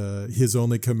 And his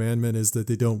only commandment is that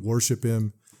they don't worship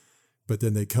him. But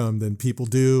then then people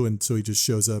do. And so he just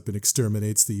shows up and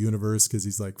exterminates the universe because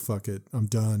he's like, fuck it, I'm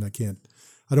done. I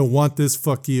don't want this,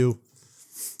 fuck you.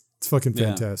 It's fucking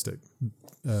fantastic.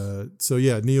 So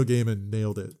yeah, Neil Gaiman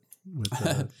nailed it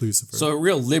with Lucifer. So a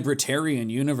real libertarian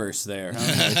universe there.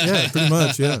 Huh? Yeah, pretty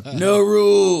much, yeah. No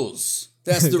rules.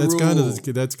 That's the rule.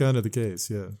 That's kind of the case,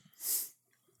 yeah.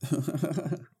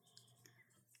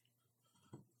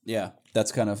 Yeah,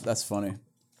 that's funny.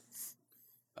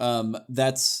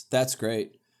 That's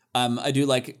great. I do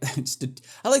like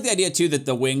I like the idea too that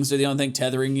the wings are the only thing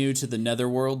tethering you to the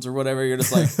netherworlds or whatever. You're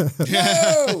just like,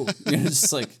 no, you're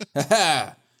just like,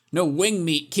 ha, no wing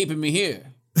meat keeping me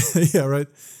here. Yeah, right.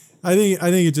 I think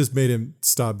it just made him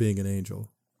stop being an angel.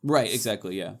 Right,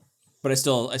 exactly, yeah. But I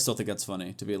still think that's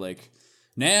funny to be like,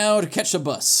 now to catch a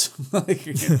bus. Like,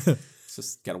 it's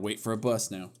just gotta wait for a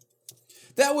bus now.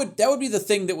 That would be the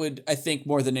thing that would, I think,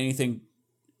 more than anything,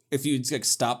 if you like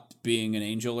stopped being an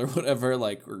angel or whatever,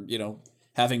 like, or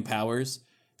having powers,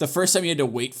 the first time you had to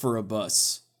wait for a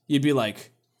bus, you'd be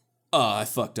like, oh, I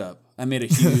fucked up. I made a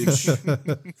huge.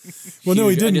 Well, no,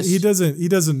 he didn't. He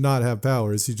doesn't not have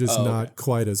powers. He's just not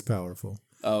quite as powerful.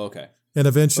 Oh, okay. And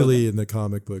eventually, in the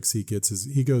comic books, he gets his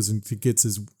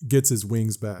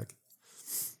wings back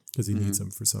because he needs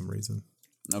them for some reason.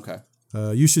 Okay.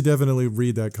 You should definitely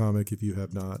read that comic if you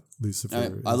have not.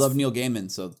 Lucifer. I love Neil Gaiman,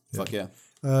 so fuck yeah.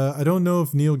 I don't know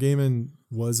if Neil Gaiman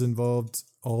was involved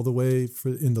all the way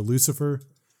in the Lucifer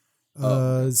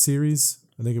series.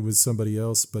 I think it was somebody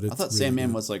else, but it's I thought really Sandman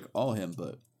good. was like all him,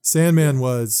 but Sandman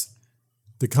was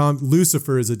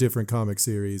Lucifer is a different comic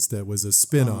series that was a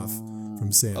spin-off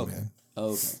from Sandman.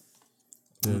 Okay.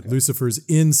 Lucifer's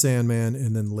in Sandman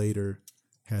and then later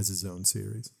has his own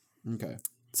series. Okay.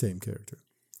 Same character.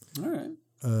 All right.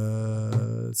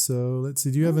 So let's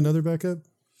see. Do you have another backup?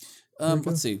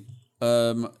 Let's see.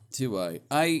 Do I?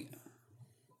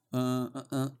 I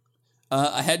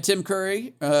had Tim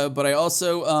Curry, but I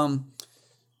also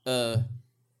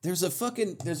there's a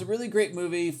really great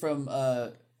movie from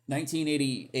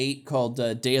 1988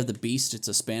 called Day of the Beast. It's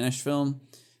a Spanish film,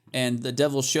 and the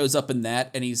devil shows up in that,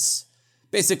 and he's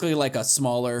basically like a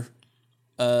smaller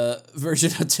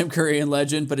version of Tim Curry in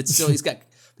Legend, but it's still he's got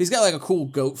like a cool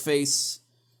goat face.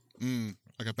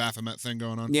 Like a Baphomet thing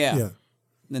going on. Yeah.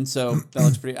 And so that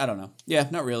looks pretty, I don't know. Yeah,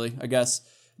 not really, I guess.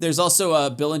 There's also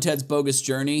Bill and Ted's Bogus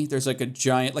Journey. There's like a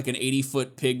giant, like an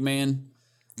 80-foot pig man,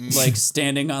 like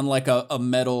standing on like a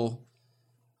metal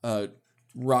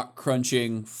rock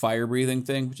crunching, fire breathing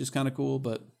thing, which is kind of cool.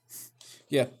 But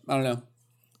yeah, I don't know.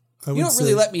 You don't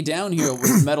really let me down here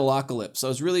with Metalocalypse. I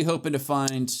was really hoping to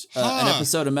find an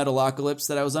episode of Metalocalypse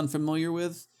that I was unfamiliar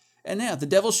with. And yeah, the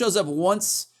devil shows up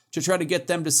once to try to get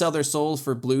them to sell their souls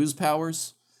for blues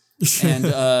powers. And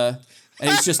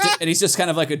he's just kind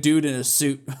of like a dude in a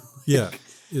suit. Yeah,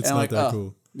 it's not that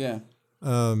cool. Yeah.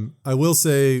 I will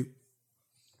say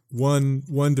one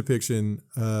depiction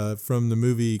from the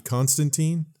movie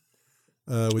Constantine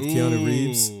with Keanu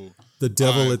Reeves. the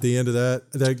devil at the end of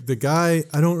that. The guy,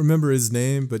 I don't remember his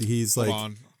name, but he's Hold like,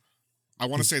 on. I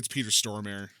want to say it's Peter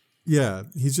Stormare. yeah,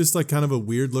 he's just like kind of a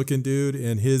weird looking dude,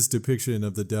 and his depiction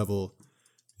of the devil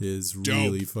is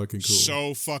really fucking cool.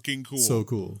 So fucking cool. So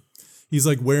cool. He's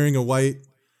like wearing a white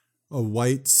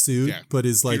suit, but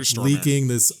is like leaking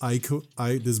this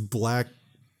this black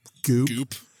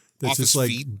goop that's just like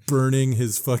feet. burning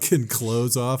his fucking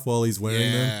clothes off while he's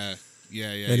wearing them.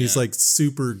 Yeah. And he's like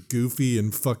super goofy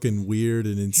and fucking weird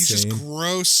and insane. He's just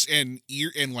gross and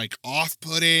like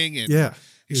off-putting, and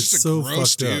he's just a so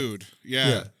gross fucked up. dude.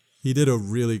 Yeah. He did a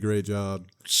really great job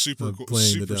Super cool.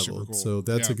 playing Super, the devil. super cool. So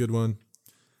that's a good one.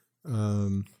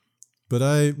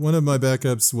 But one of my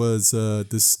backups was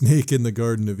the snake in the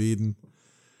Garden of Eden,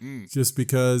 just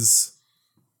because,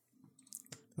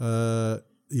 he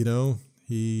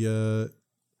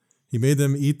made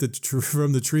them eat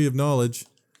from the tree of knowledge,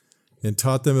 and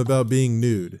taught them about being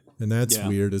nude, and that's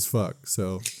weird as fuck.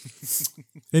 So,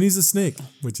 and he's a snake,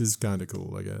 which is kind of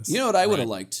cool, I guess. You know what I would have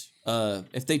liked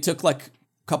if they took like a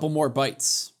couple more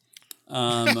bites,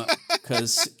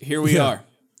 because here we are.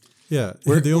 Yeah,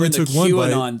 They only took one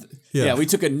bite. Yeah, we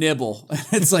took a nibble.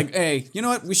 It's like, hey, you know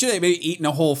what? We should have maybe eaten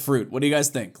a whole fruit. What do you guys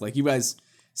think? Like, you guys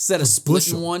instead of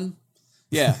splitting one,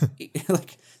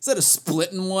 like instead of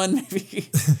splitting one,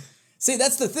 maybe. See,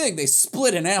 that's the thing. They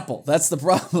split an apple. That's the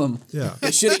problem. Yeah,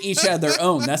 they should have each had their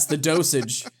own. That's the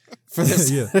dosage for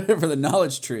this for the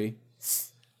knowledge tree.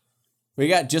 We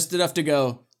got just enough to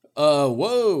go.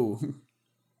 Whoa.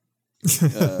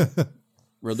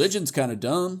 Religion's kind of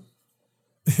dumb.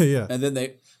 Yeah. And then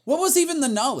what was even the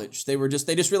knowledge? They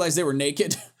just realized they were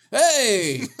naked.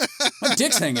 Hey, my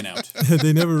dick's hanging out.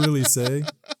 They never really say.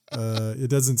 It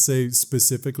doesn't say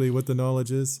specifically what the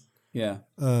knowledge is. Yeah.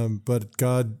 But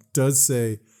God does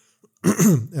say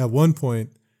at one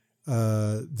point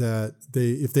that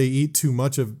if they eat too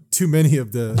many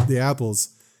of the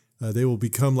apples, they will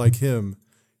become like him,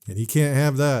 and he can't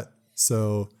have that.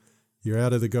 So you're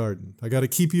out of the garden. I got to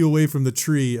keep you away from the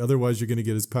tree, otherwise you're going to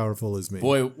get as powerful as me.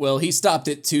 Boy, well, he stopped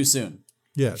it too soon.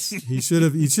 Yes, he should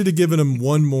have given him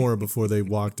one more before they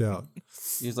walked out.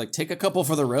 He was like, take a couple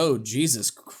for the road.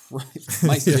 Jesus Christ.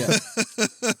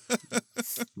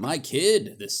 My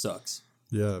kid, this sucks.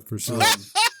 Yeah, for sure.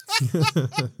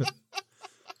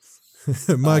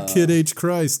 My kid H.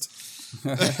 Christ.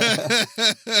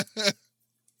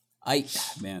 I'm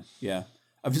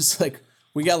just like,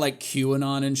 we got like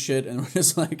QAnon and shit, and we're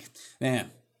just like, man,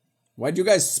 why'd you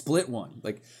guys split one?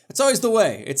 Like, it's always the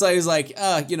way. It's always like,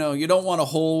 you don't want a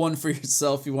whole one for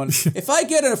yourself. You want, if I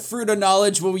get a fruit of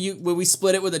knowledge, will we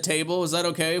split it with a table? Is that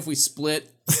okay if we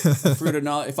split a fruit of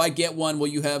knowledge? If I get one, will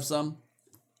you have some?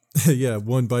 Yeah,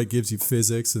 one bite gives you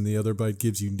physics, and the other bite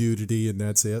gives you nudity, and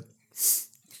that's it.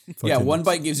 One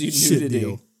bite gives you nudity.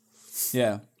 Deal.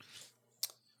 Yeah.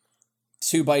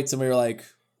 2 bites, and we were like,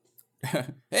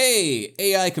 hey,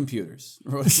 AI computers.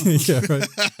 Yeah, right.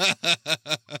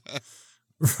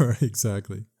 Right,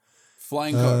 exactly.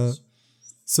 Flying cars.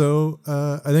 So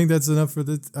I think that's enough for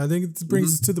the. I think it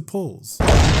brings us to the polls.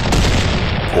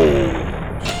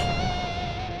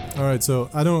 All right, so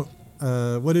I don't.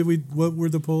 What were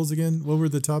the polls again? What were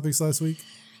the topics last week?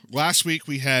 Last week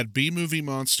we had B Movie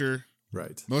Monster,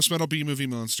 right? Most Metal B Movie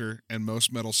Monster, and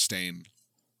Most Metal Stain.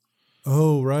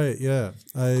 Oh, right, yeah.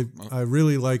 I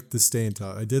really liked the Stain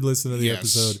topic. I did listen to the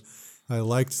episode. I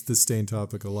liked the Stain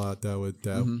topic a lot.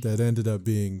 That ended up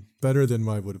being better than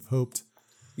I would have hoped.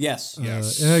 Yes. And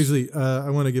actually,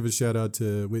 I want to give a shout out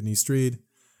to Whitney Streed.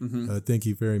 Thank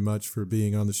you very much for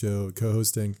being on the show,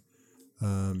 co-hosting.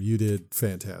 You did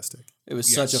fantastic. It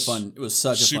was such a fun. It was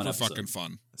such a fun episode. Super fucking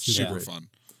fun. Super fun.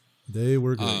 They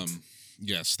were great.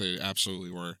 Yes, they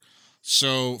absolutely were.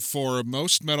 So for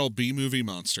Most Metal B Movie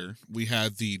Monster, we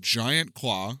had the Giant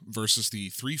Claw versus the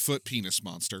 3-foot Penis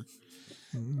Monster,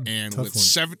 and with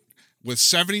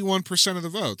 71% of the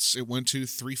votes, it went to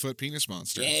 3-foot Penis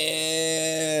Monster.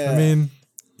 Yeah. I mean,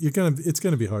 it's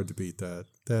gonna be hard to beat that.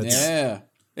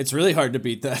 It's really hard to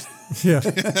beat that. Yeah.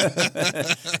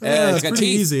 It's got pretty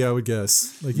teeth. easy, I would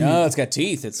guess. It's got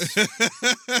teeth.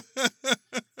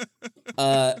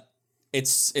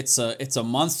 It's a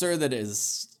monster that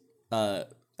is I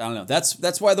don't know.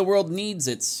 That's why the world needs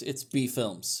its B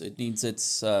films. It needs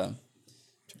its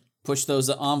push those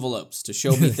envelopes to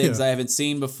show me things I haven't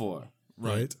seen before.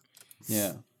 Right.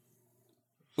 Yeah.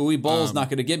 Uwe Boll's not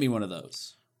going to give me one of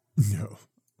those. No.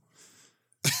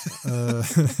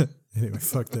 Anyway,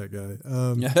 fuck that guy.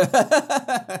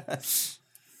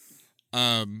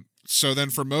 So then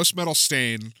for Most Metal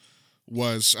Stain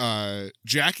was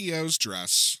Jackie O's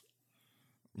dress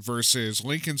versus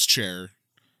Lincoln's chair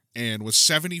And with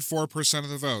 74% of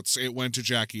the votes, it went to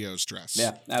Jackie O's dress.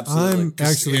 Yeah, absolutely. I'm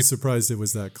actually surprised it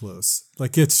was that close.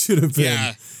 Like it should have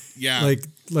been. Yeah.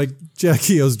 Like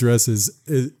Jackie O's dress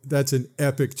that's an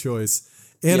epic choice.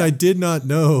 And I did not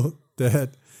know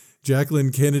that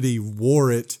Jacqueline Kennedy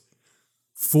wore it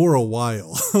for a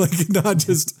while. Like not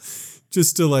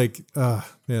just to like,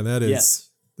 man, that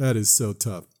is so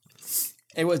tough.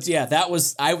 It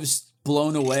was, I was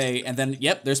blown away. And then,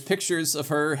 there's pictures of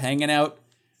her hanging out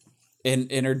in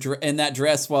that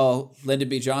dress while Lyndon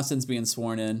B. Johnson's being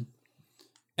sworn in.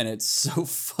 And it's so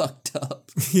fucked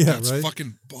up. Yeah, It's right?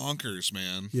 fucking bonkers,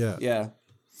 man. Yeah. Yeah.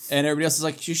 And everybody else is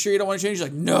like, you sure you don't want to change? She's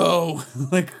like, no.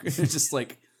 Like, it's just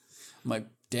like, I'm like,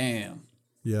 damn.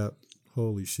 Yeah.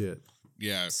 Holy shit.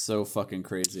 Yeah. So fucking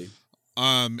crazy.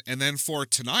 And then for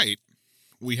tonight,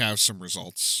 we have some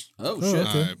results. Oh shit.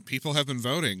 Okay. People have been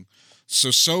voting.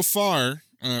 So far,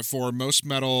 for most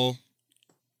Mortal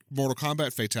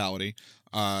Kombat fatality,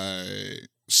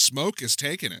 Smoke is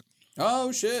taking it.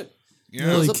 Oh shit. Yeah.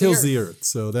 Well, he up kills the the earth,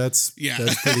 so that's Yeah.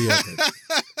 pretty epic.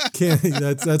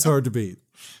 That's hard to beat.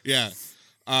 Yeah.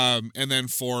 And then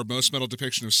for most metal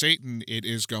depiction of Satan, it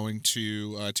is going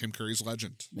to Tim Curry's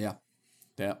Legend. Yeah.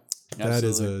 Yeah. That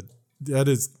is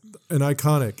an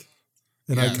iconic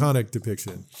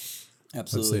depiction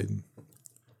Absolutely. of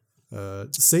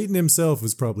Satan. Satan himself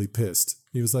was probably pissed.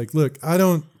 He was like, "Look, I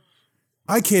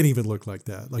can't even look like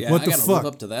that. Like, what I the gotta fuck? live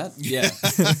up to that. Yeah.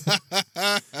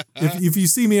 If you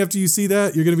see me after you see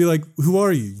that, you're gonna be like, who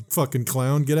are you, you fucking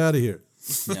clown? Get out of here,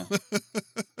 Yeah.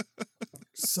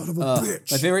 son of a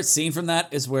bitch." My favorite scene from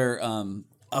that is where I'm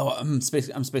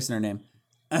spacing her name.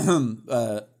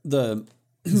 The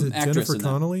Is it actress Jennifer in that.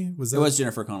 Connelly? Was that? It was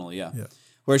Jennifer Connelly, yeah. Yeah.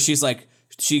 Where she's like,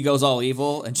 she goes all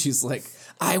evil and she's like,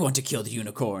 I want to kill the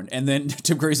unicorn. And then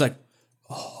Tim Curry's like,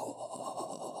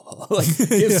 oh, like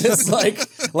gives this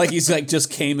like he's like just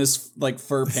came his like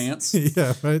fur pants.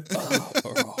 Yeah, right.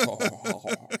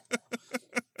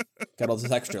 Got all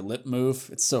this extra lip move.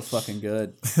 It's so fucking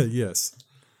good. Yes.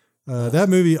 That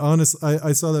movie, honestly,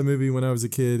 I saw that movie when I was a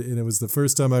kid, and it was the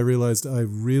first time I realized I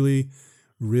really,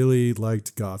 really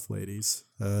liked goth ladies.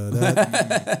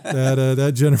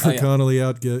 That Jennifer Connelly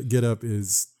get up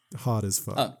is hot as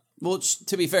fuck. Well,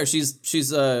 to be fair,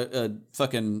 she's a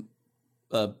fucking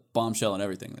bombshell and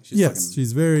everything.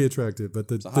 She's very attractive, but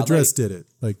the hot dress lady. did it.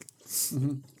 Like,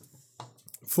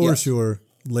 for sure,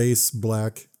 lace,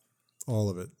 black, all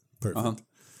of it, perfect.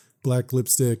 Black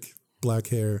lipstick, black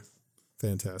hair,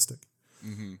 fantastic.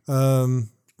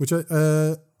 Which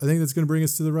I think that's going to bring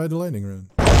us to the Ride the Lightning round.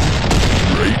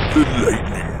 Ride the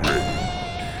lightning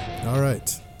round. All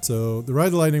right. So the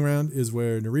Ride the Lightning round is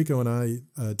where Noriko and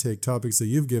I take topics that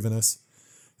you've given us,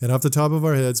 and off the top of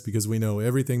our heads, because we know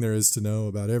everything there is to know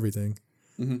about everything,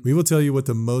 we will tell you what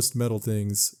the most metal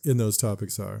things in those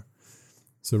topics are.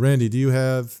 So Randy, do you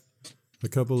have a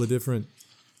couple of different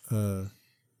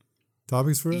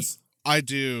topics for us? I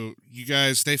do. You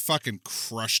guys, they fucking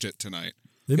crushed it tonight.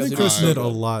 They've been Guys, crushing it a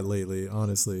good. lot lately,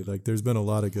 honestly. Like, there's been a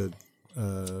lot of good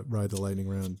Ride the Lightning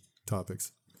round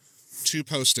topics. 2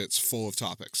 Post-its full of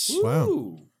topics. Wow.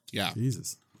 Ooh. Yeah.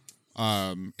 Jesus.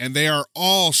 And they are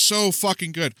all so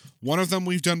fucking good. One of them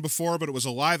we've done before, but it was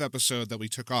a live episode that we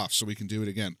took off, so we can do it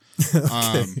again. Perfect.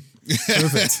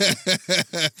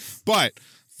 But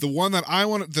the one that I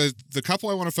want, the couple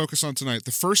I want to focus on tonight,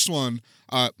 the first one,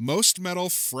 most metal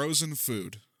frozen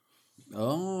food.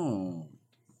 Oh.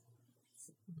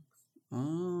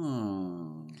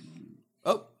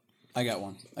 Oh, I got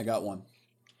one.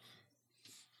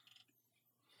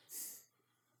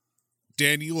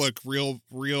 Dan, you look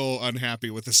real unhappy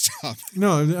with this topic.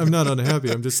 No, I'm not unhappy.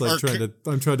 I'm just like Or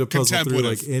I'm trying to puzzle through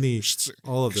like contemplative.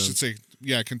 all of I them. should say,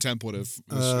 yeah, contemplative is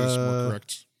more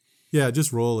correct. Yeah,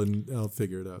 just roll and I'll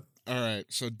figure it out. All right,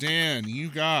 so Dan, you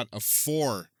got a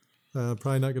 4.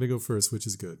 Probably not going to go first, which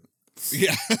is good.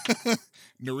 Yeah.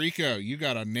 Noriko, you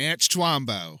got a Natch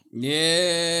Twombo.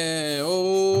 Yeah.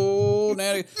 Oh,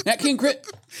 Nat King crit.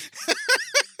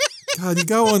 God, you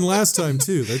got one last time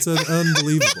too. That's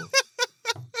unbelievable.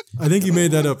 I think you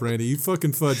made that up, Randy. You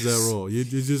fucking fudged that roll. You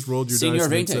just rolled your Senior dice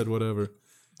and Vente. said whatever.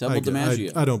 Double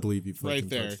DiMaggio. I don't believe you fucking Right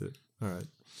there. fudged it. All right.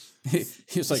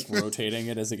 He was like rotating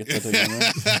it as it gets into the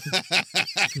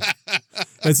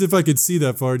As if I could see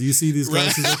that far. Do you see these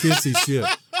glasses? I can't see shit.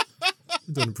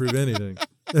 It doesn't prove anything.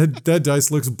 That dice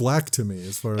looks black to me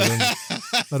as far as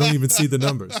I don't even see the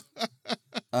numbers.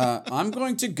 I'm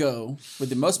going to go with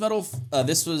the most metal.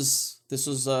 This was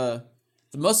the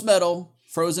most metal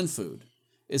frozen food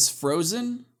is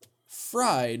frozen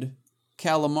fried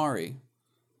calamari,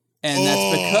 and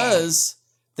that's because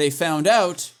they found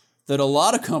out that a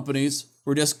lot of companies were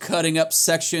were just cutting up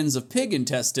sections of pig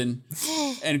intestine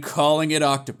and calling it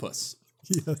octopus.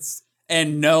 Yes.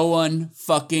 And no one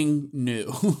fucking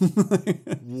knew.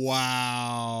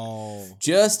 Wow.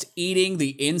 Just eating the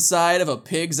inside of a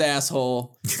pig's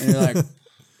asshole. And you're like,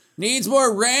 needs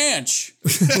more ranch.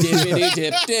 Dippity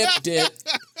dip, dip, dip.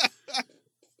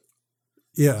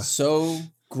 Yeah. So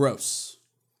gross.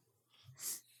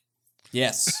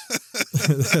 Yes.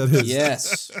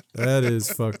 Yes. That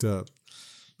is fucked up.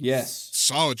 Yes.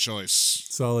 Solid choice.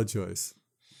 Solid choice.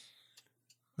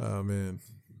 Oh, man.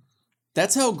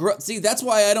 That's how gross. See, that's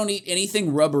why I don't eat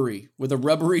anything rubbery with a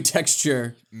rubbery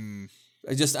texture.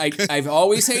 I've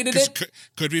always hated it.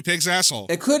 Could be pig's asshole.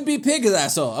 It could be pig's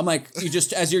asshole. I'm like, you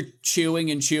just, as you're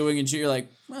chewing and chewing and chewing, you're like,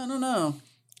 I don't know.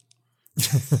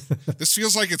 This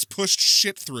feels like it's pushed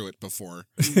shit through it before.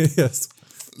 Yes.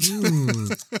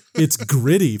 It's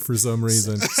gritty for some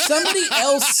reason. Somebody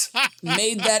else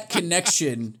made that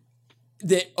connection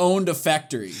that owned a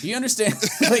factory. Do you understand?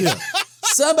 Like,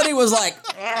 somebody was like,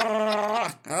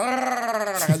 and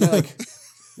they're like,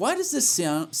 why does this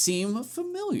seem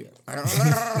familiar?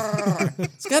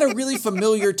 It's got a really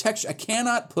familiar texture. I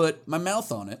cannot put my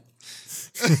mouth on it.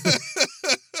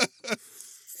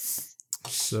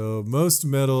 So, most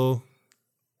metal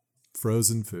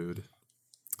frozen food.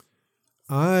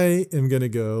 I am going to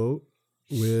go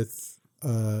with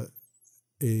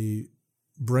a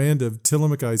brand of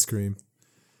Tillamook ice cream.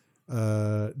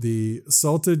 The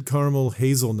salted caramel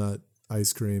hazelnut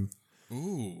ice cream.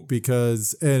 Ooh.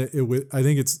 Because I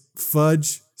think it's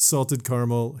fudge salted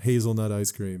caramel hazelnut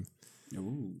ice cream.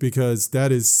 Ooh. Because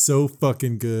that is so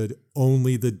fucking good.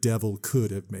 Only the devil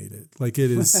could have made it. Like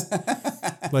it is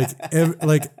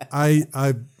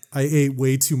I ate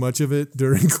way too much of it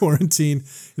during quarantine.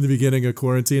 In the beginning of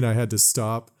quarantine, I had to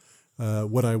stop.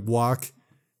 When I walk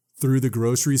through the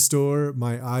grocery store,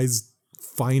 my eyes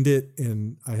find it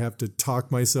and I have to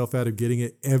talk myself out of getting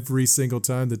it every single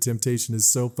time. The temptation is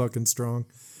so fucking strong.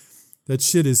 That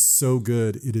shit is so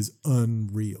good. It is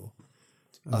unreal.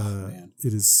 Man.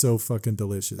 It is so fucking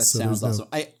delicious. That sounds awesome.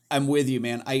 I'm with you,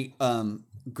 man.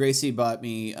 Gracie bought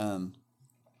me,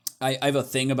 I have a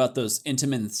thing about those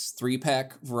Intamin's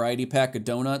 3-pack variety pack of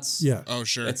donuts. Yeah. Oh,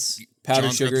 sure. It's powdered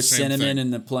John's got sugar, the same cinnamon, thing.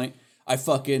 and the plain.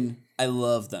 I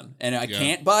love them. And I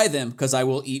can't buy them because I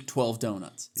will eat 12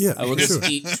 donuts. Yeah, I will just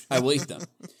I will eat them.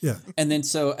 Yeah. And then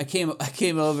so I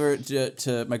came over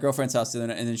to my girlfriend's house the other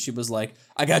night, and then she was like,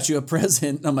 I got you a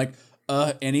present. And I'm like,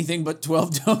 anything but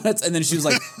 12 donuts. And then she was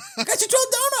like, I got you 12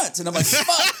 donuts. And I'm like,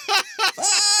 fuck.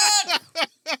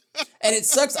 And it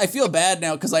sucks. I feel bad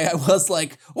now because I was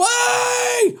like,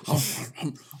 why?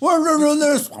 We're doing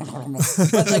this.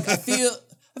 But like, I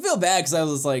feel bad because I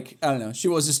was like, I don't know. She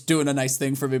was just doing a nice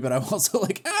thing for me, but I'm also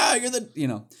like, you're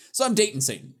the. So I'm dating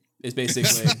Satan. Is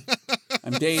basically,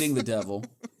 I'm dating the devil.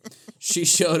 She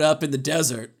showed up in the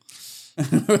desert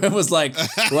and was like,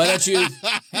 why don't you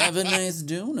have a nice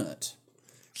donut?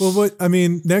 Well,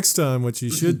 next time what you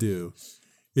should do,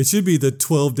 it should be the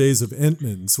 12 days of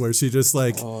Entmans where she just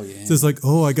says like,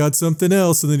 oh, I got something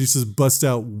else. And then you just bust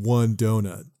out one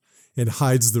donut and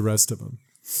hides the rest of them.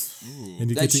 Ooh. And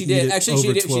you That get to she eat did. it Actually,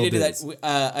 over she 12 did days. that.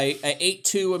 I ate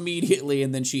 2 immediately,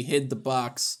 and then she hid the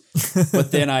box.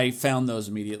 But then I found those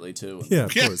immediately too. Yeah,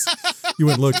 of course. You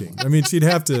went looking. I mean, she'd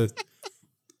have to.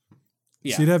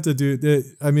 Yeah. She'd have to do.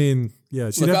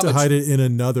 She'd have to hide it in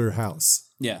another house.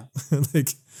 Yeah. Like.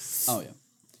 Oh yeah.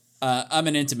 I'm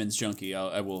an Intamin's junkie.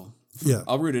 I will. Yeah.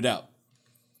 I'll root it out.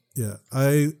 Yeah,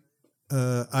 I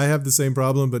have the same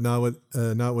problem, but not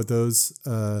with those.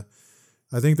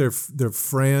 I think they're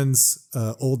Fran's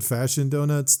old fashioned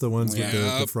donuts, the ones with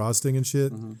the frosting and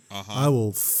shit. Mm-hmm. I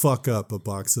will fuck up a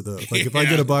box of those. Like if I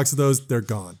get a box of those, they're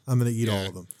gone. I'm gonna eat all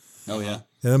of them, Oh yeah.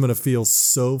 and I'm gonna feel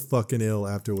so fucking ill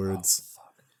afterwards.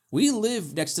 We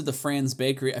live next to the Fran's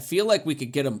Bakery. I feel like we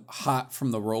could get them hot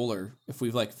from the roller if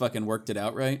we've like fucking worked it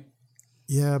out right.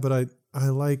 Yeah, but I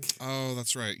like. Oh,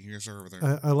 that's right. You guys are over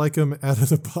there. I like them out of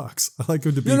the box. I like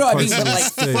them to be. No, I mean, but partially like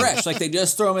stale. fresh. Like they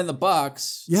just throw them in the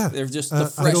box. Yeah, they're just the I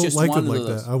freshest don't like one them of like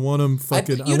those. that. I want them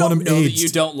fucking. I you want don't them know aged. that you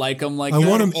don't like them like I that.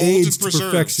 want them Old and aged to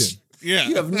preserved. perfection. Yeah.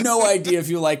 You have no idea if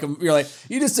you like them. You're like,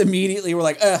 you just immediately were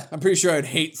like, I'm pretty sure I'd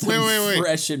hate them Wait.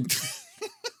 fresh and.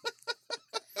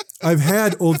 I've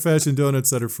had old fashioned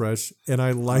donuts that are fresh, and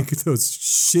I like those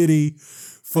shitty,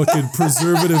 fucking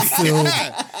preservative filled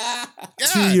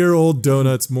 2-year-old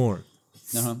donuts more.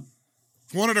 Uh-huh.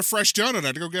 Wanted a fresh donut.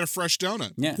 I'd go get a fresh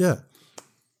donut. Yeah. Yeah,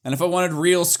 And if I wanted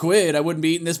real squid, I wouldn't be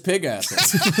eating this pig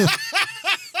asshole.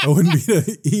 I wouldn't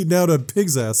be eating out a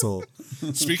pig's asshole.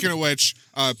 Speaking of which,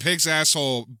 pig's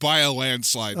asshole by a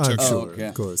landslide. I'm took sure, okay.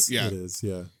 of course, Yeah. it is.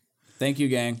 Yeah. Thank you,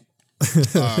 gang.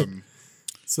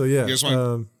 So yeah, You guys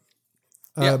want-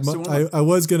 I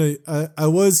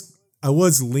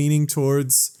was leaning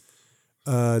towards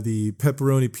the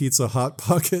pepperoni pizza hot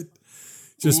pocket,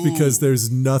 just because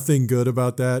there's nothing good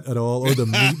about that at all, or the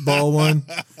meatball one,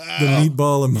 the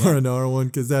meatball and marinara one,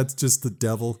 because that's just the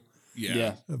devil.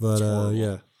 Yeah. But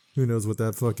yeah, who knows what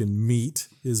that fucking meat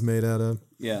is made out of?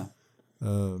 Yeah.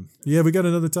 Yeah, we got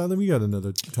another time. We got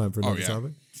another time for another yeah.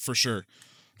 topic. For sure.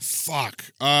 Fuck.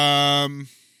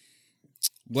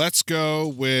 Let's go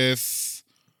with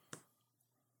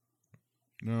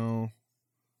no.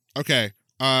 Okay.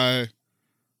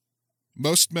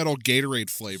 Most metal Gatorade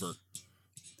flavor.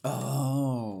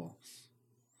 Oh.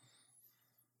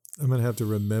 I'm gonna have to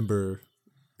remember.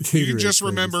 You Gatorade can just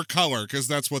flavors. remember color because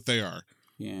that's what they are.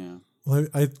 Yeah. Well,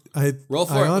 I Roll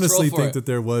for I it. Let's honestly roll for think it. that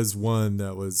there was one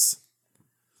that was.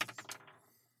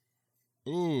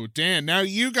 Ooh, Dan, now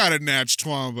you got a Natch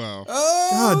Twombo. Oh,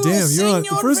 God damn, you're on.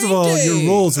 Senor First of all, Vente. your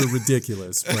rolls are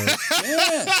ridiculous. But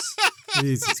Yes.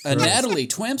 Jesus A Christ. Natalie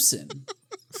Twempson.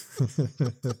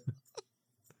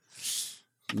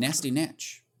 Nasty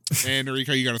Natch. And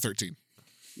Enrico, you got a 13.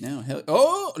 No, hell.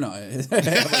 Oh, no.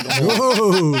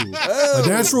 Whoa, a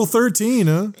natural 13,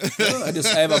 huh? I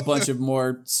have a bunch of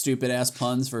more stupid ass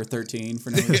puns for 13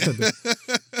 for no reason.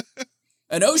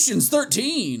 An Ocean's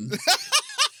 13.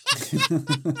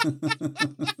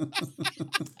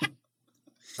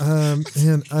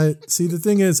 And I see. The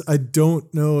thing is, I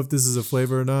don't know if this is a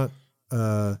flavor or not.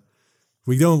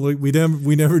 We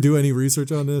never do any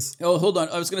research on this. Oh, hold on.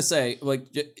 I was gonna say, like,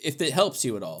 if it helps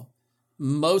you at all,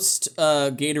 most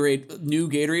new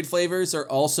Gatorade flavors are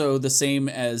also the same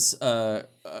as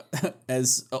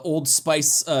Old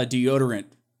Spice deodorant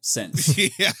scent,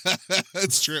 Yeah,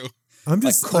 that's true. I'm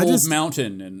like just, Cold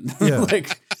Mountain and Yeah.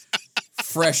 like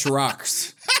Fresh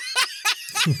Rocks.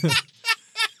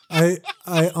 I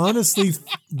honestly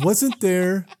wasn't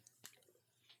there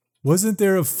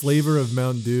a flavor of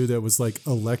Mountain Dew that was like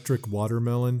electric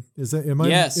watermelon?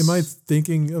 Yes. Am I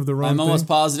thinking of the wrong I'm almost thing?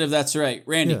 positive that's right.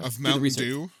 Randy, Yeah. Of do the Mountain research.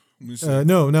 Dew? Let me see.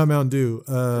 No, not Mountain Dew.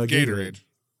 Gatorade.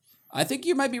 I think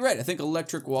you might be right. I think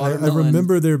electric I watermelon.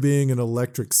 remember there being an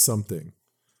electric something.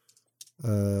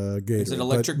 Gatorade. Is it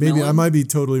electric but maybe I melon? might be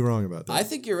totally wrong about that. I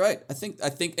think you're right. I think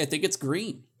it's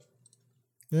green.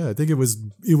 Yeah, I think it was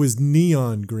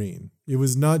neon green. It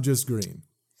was not just green.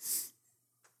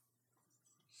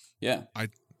 Yeah.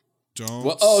 Don't.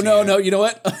 Well, oh see no, it. no. You know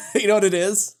what? You know what it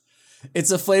is?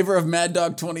 It's a flavor of Mad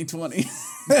Dog 2020.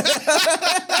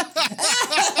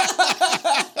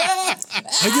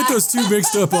 I get those two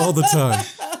mixed up all the time.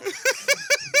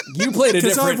 You played a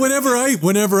Because different.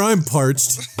 whenever I'm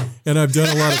parched and I've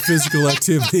done a lot of physical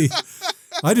activity,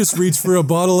 I just reach for a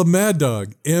bottle of Mad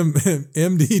Dog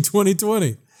MD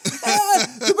 2020.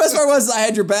 The best part was I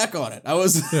had your back on it. I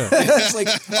was it's like,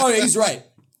 oh, yeah, he's right.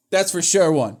 That's for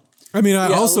sure one. I mean, I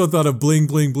Yeah, also thought of Bling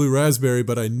Bling Blue Raspberry,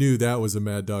 but I knew that was a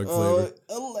Mad Dog flavor.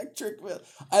 Electric.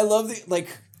 I love the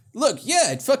Look,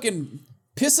 yeah, it fucking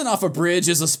pissing off a bridge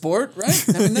is a sport, right?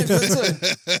 I mean,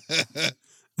 that's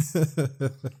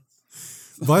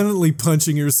Violently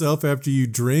punching yourself after you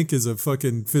drink is a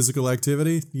fucking physical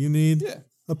activity. You need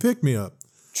a pick-me-up.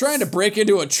 trying to break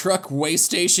into a truck way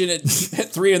station at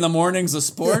 3 a.m. is a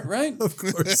sport, right? Of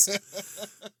course.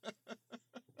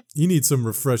 You need some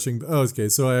refreshing. Oh, okay.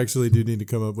 So I actually do need to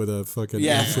come up with a fucking.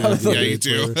 Yeah. actual Yeah, Gatorade you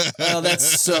do. flavor. Oh,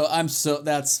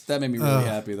 that made me really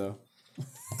happy though.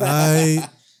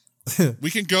 We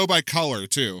can go by color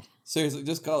too. Seriously,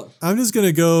 just color. I'm just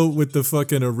gonna go with the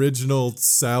fucking original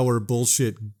sour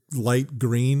bullshit light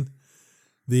green.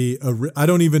 I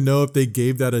don't even know if they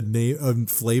gave that a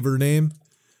flavor name.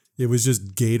 It was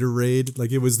just Gatorade.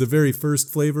 Like it was the very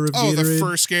first flavor of Oh, Gatorade. the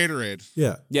first Gatorade.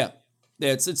 Yeah. Yeah,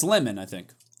 it's lemon, I think.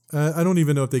 I don't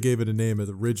even know if they gave it a name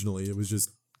originally. It was just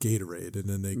Gatorade, and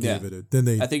then they gave it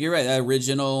I think you're right. That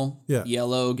original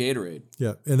yellow Gatorade.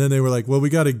 Yeah, and then they were like, "Well, we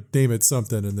got to name it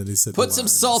something," and then they said, Put some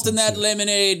salt in that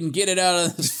lemonade and get it out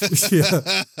of this. Yeah,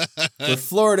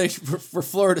 for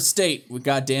Florida State.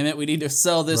 God damn it, we need to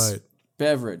sell this right.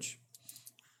 beverage.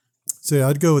 So yeah,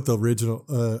 I'd go with the original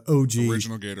OG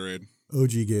Gatorade.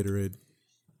 Gatorade.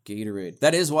 Gatorade.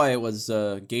 That is why it was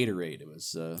Gatorade. It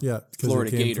was Yeah, because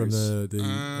Florida it came Gators. from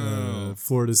the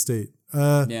Florida State.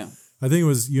 Yeah, I think it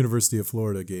was University of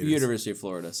Florida Gators. University of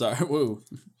Florida. Sorry, woo.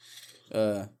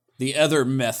 The other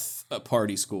meth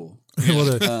party school.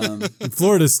 Well,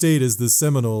 Florida State is the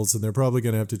Seminoles, and they're probably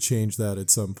going to have to change that at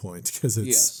some point because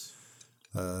it's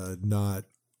not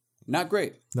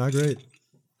great. not great.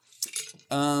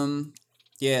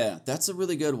 Yeah, that's a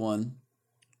really good one.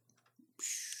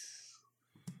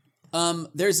 I'm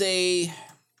gonna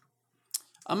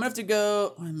have to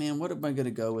go. Oh man, what am I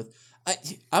gonna go with? I'm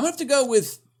gonna have to go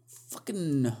with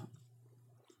fucking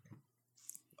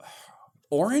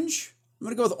orange. I'm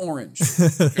gonna go with orange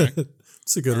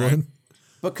It's a good one.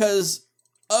 because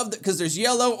there's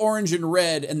yellow, orange, and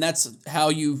red, and that's how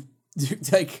you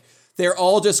like. They're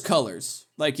all just colors.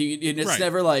 Like it's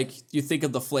never like you think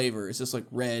of the flavor. It's just like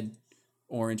red,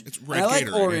 orange. It's red. And I like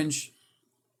Gatorade, orange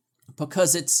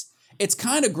because it's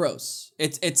kind of gross.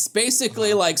 It's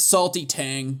basically like salty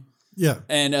Tang. Yeah.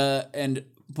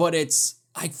 But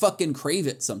I fucking crave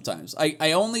it sometimes.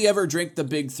 I only ever drink the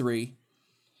big three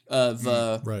of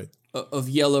Right. of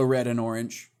yellow, red, and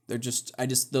orange.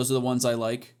 Those are the ones I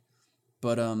like.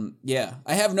 But yeah,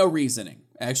 I have no reasoning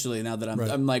actually. Now that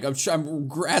I'm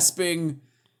grasping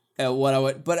at what I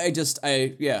would, but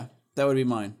that would be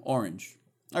mine. Orange.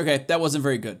 Okay, that wasn't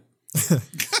very good.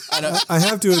 I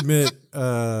have to admit,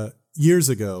 years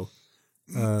ago,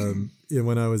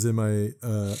 when I was in my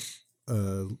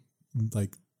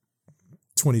like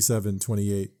 27,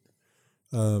 28,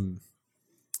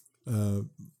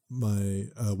 my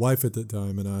wife at the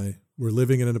time and I were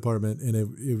living in an apartment, and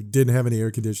it didn't have any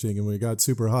air conditioning, and when it got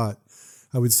super hot,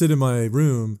 I would sit in my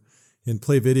room and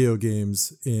play video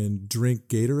games and drink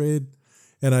Gatorade.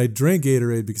 And I drank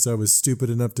Gatorade because I was stupid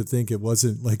enough to think it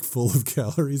wasn't like full of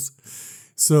calories.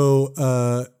 So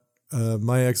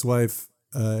my ex-wife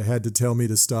had to tell me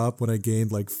to stop when I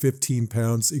gained like 15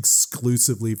 pounds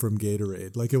exclusively from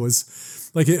Gatorade. Like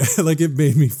it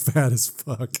made me fat as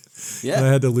fuck. Yeah. And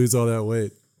I had to lose all that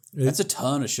weight. That's a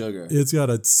ton of sugar. It's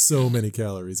got so many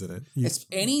calories in it. It's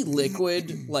any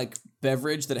liquid like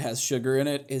beverage that has sugar in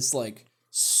it is like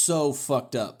so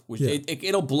fucked up.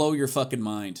 It'll blow your fucking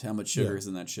mind how much sugar is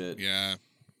in that shit. Yeah.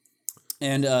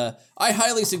 And I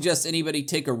highly suggest anybody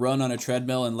take a run on a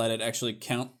treadmill and let it actually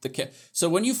count so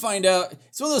when you find out,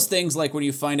 it's one of those things like when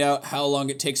you find out how long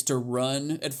it takes to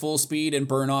run at full speed and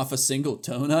burn off a single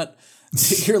donut,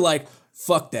 you're like,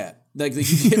 fuck that. Like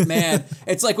you get mad.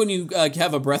 It's like when you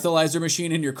have a breathalyzer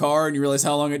machine in your car and you realize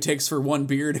how long it takes for one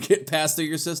beer to get past through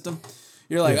your system.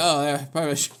 You're like, I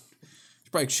probably should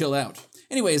chill out.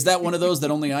 Anyway, is that one of those that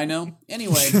only I know?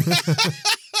 Anyway.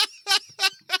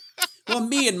 Well,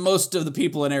 me and most of the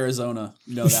people in Arizona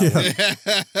know that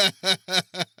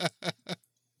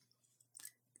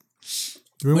one.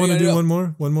 Do we want to do one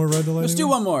more? One more Ride the Lightning? Let's do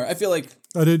one more. I feel like...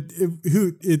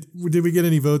 did we get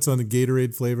any votes on the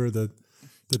Gatorade flavor? The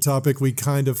topic we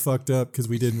kind of fucked up because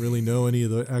we didn't really know any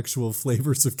of the actual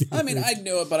flavors of Gatorade. I mean, I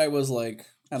knew it, but I was like,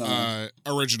 I don't know.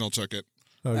 Original took it.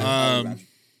 Okay. All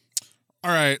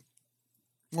right.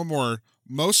 One more.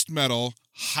 Most metal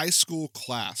high school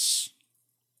class.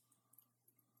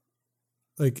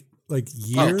 Like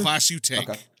year? Oh, class you take.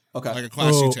 Okay. Like a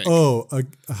class you take.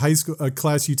 A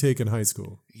class you take in high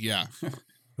school. Yeah.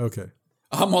 Okay.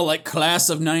 I'm all like class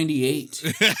of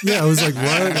 98. Yeah, I was like,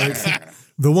 what? Like,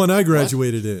 the one I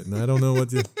graduated in. I don't know what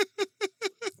the...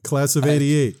 Class of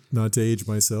 88. Not to age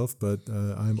myself, but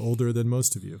I'm older than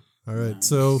most of you. All right,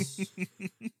 so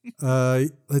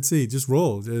let's see. Just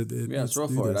roll. Let's roll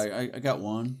for it. I got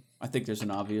one. I think there's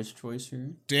an obvious choice here.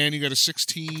 Dan, you got a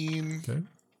 16. Okay.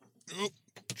 Oh,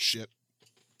 shit.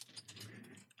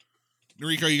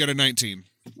 Noriko, you got a 19.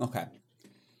 Okay.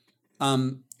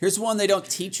 Here's one they don't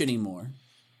teach anymore,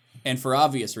 and for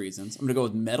obvious reasons. I'm gonna go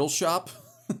with Metal Shop.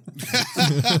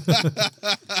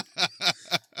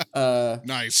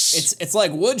 Nice. It's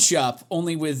like wood shop,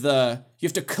 only with you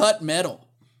have to cut metal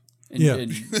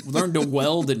and learn to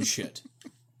weld and shit.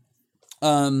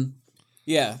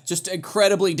 Yeah, just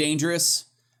incredibly dangerous.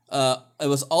 It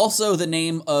was also the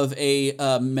name of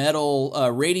a metal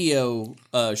radio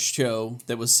show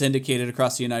that was syndicated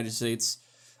across the United States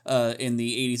in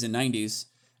the 80s and 90s,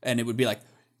 and it would be like,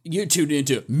 you're tuned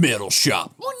into Metal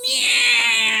Shop.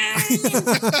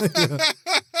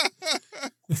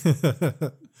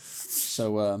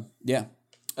 So, yeah.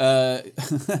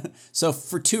 So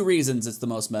for two reasons, it's the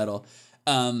most metal.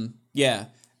 Yeah.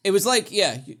 It was like,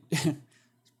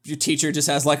 your teacher just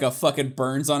has like a fucking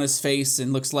burns on his face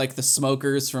and looks like the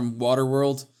smokers from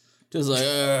Waterworld. Just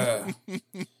like,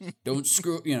 don't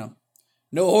screw,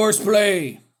 no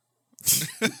horseplay.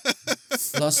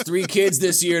 Lost 3 kids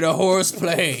this year to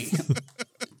horseplay.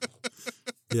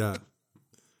 Yeah.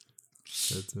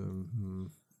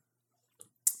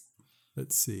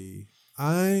 Let's see.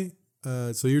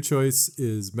 So your choice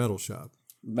is Metal Shop.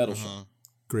 Metal Shop.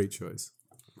 Great choice.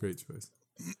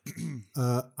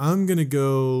 I'm gonna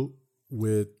go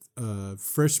with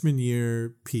freshman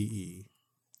year PE.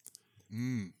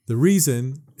 The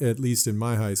reason, at least in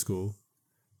my high school,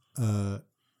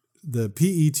 the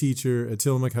PE teacher at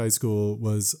Tillamook High School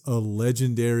was a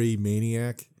legendary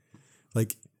maniac.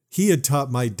 Like he had taught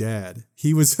my dad.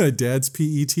 He was my dad's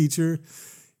PE teacher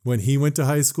when he went to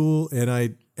high school, and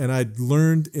I'd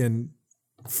learned and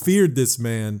feared this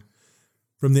man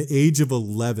from the age of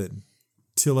 11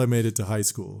 till I made it to high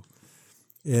school.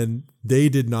 And they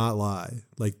did not lie.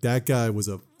 Like, that guy was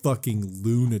a fucking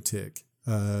lunatic.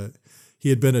 He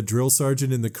had been a drill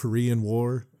sergeant in the Korean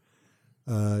War.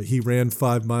 He ran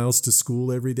 5 miles to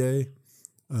school every day.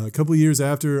 A couple of years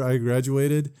after I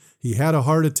graduated, he had a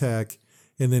heart attack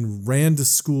and then ran to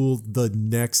school the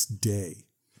next day.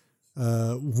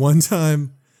 One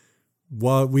time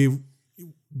we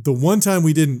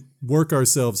didn't work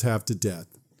ourselves half to death,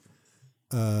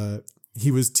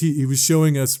 he was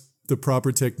showing us the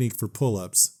proper technique for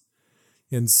pull-ups,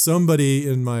 and somebody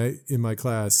in my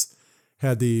class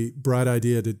had the bright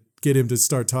idea to get him to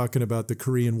start talking about the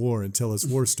Korean War and tell us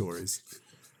war stories.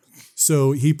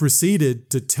 So he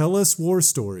proceeded to tell us war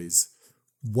stories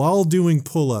while doing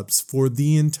pull-ups for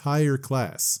the entire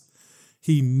class.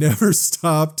 He never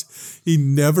stopped. He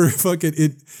never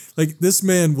this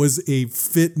man was a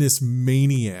fitness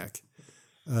maniac.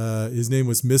 His name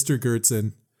was Mr.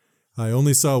 Gertzen. I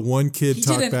only saw one kid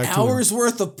talk back to him. He did an hour's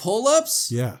worth of pull-ups?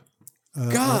 Yeah.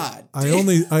 God. I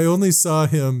only saw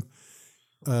him,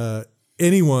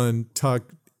 anyone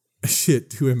talk shit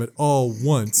to him at all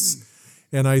once.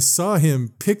 And I saw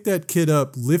him pick that kid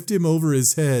up, lift him over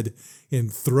his head,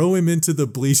 and throw him into the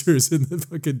bleachers in the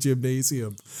fucking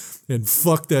gymnasium and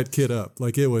fuck that kid up.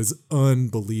 Like, it was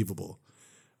unbelievable.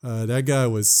 That guy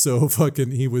was so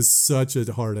he was such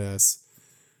a hard ass.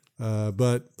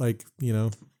 But a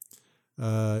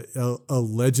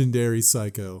legendary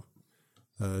psycho.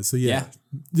 So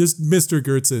just Mr.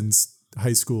 Gertzen's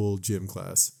high school gym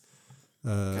class.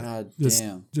 God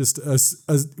damn. Just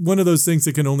one of those things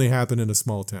that can only happen in a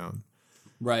small town.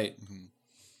 Right. Mm-hmm.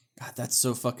 God, that's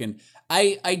so fucking...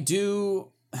 I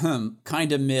do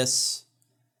kind of miss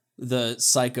the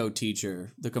psycho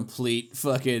teacher, the complete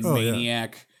fucking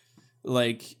maniac. Yeah.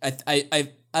 Like,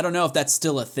 I don't know if that's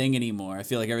still a thing anymore. I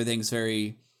feel like everything's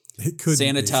very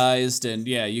sanitized, and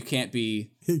you can't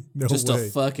be a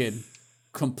fucking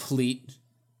complete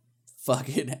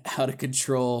fucking out of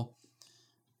control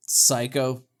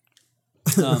psycho.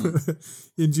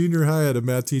 In junior high, I had a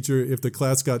math teacher. If the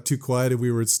class got too quiet and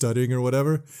we were studying or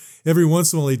whatever, every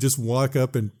once in a while he'd just walk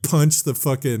up and punch the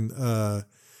fucking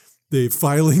the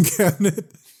filing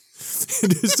cabinet,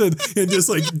 and just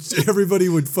like everybody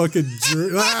would fucking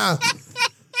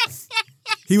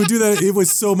He would do that. It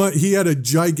was so much. He had a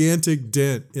gigantic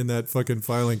dent in that fucking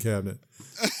filing cabinet.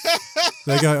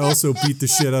 That guy also beat the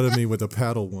shit out of me with a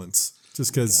paddle once,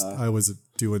 just because I was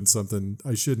doing something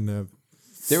I shouldn't have.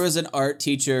 There was an art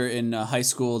teacher in high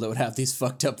school that would have these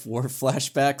fucked up war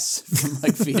flashbacks from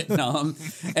like Vietnam.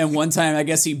 And one time, I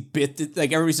guess he bit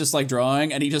everybody's just like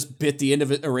drawing, and he just bit the end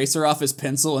of an eraser off his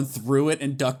pencil and threw it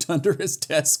and ducked under his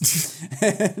desk.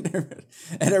 and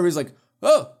everybody's like,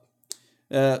 oh,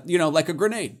 like a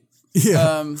grenade.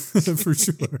 Yeah, for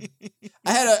sure.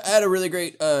 I had a really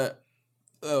great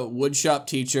wood shop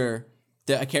teacher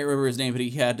that I can't remember his name, but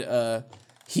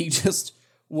he just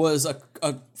was a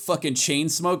fucking chain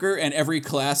smoker, and every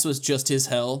class was just his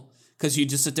hell because you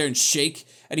just sit there and shake,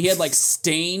 and he had like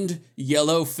stained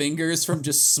yellow fingers from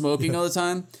just smoking all the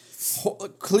time.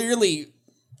 Clearly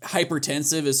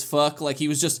hypertensive as fuck. Like, he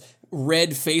was just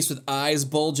red face with eyes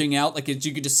bulging out, like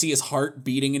you could just see his heart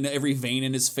beating into every vein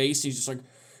in his face. He's just like,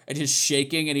 and just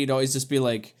shaking, and he'd always just be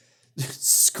like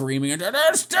screaming,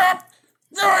 "Stop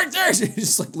doing this!" He's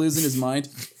just like losing his mind.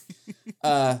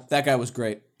 That guy was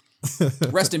great.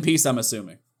 Rest in peace, I'm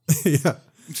assuming. Yeah.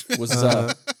 Was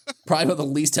probably one of the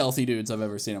least healthy dudes I've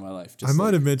ever seen in my life. I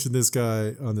might have mentioned this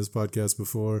guy on this podcast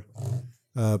before,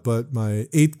 but my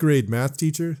 8th grade math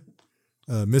teacher,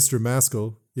 Mr.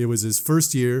 Maskell, it was his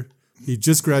first year. He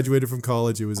just graduated from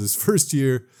college. It was his first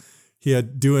year. He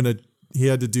had to do an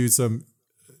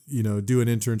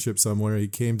internship somewhere. He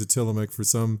came to Tillamook for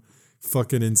some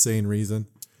fucking insane reason.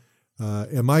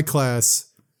 And my class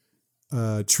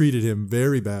treated him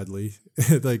very badly.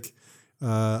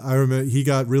 I remember he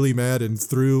got really mad and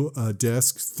threw a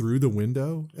desk through the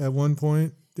window at one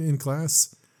point in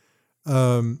class.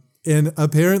 And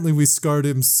apparently we scarred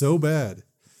him so bad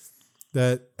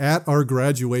that at our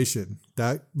graduation,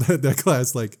 that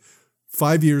class, like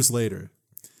 5 years later,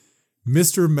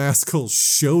 Mr. Maskell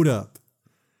showed up,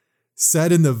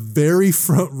 sat in the very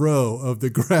front row of the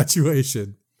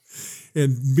graduation,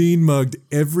 and mean mugged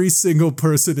every single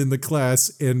person in the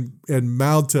class and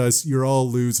mouthed to us, "You're all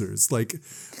losers." Like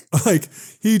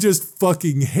he just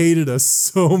fucking hated us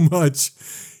so much.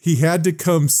 He had to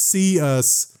come see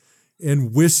us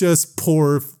and wish us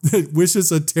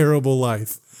a terrible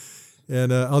life.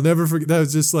 And I'll never forget. That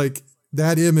was just like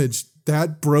that image,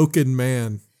 that broken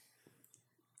man.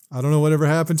 I don't know whatever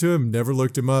happened to him. Never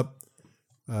looked him up.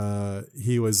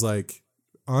 He was like,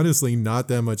 honestly, not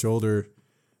that much older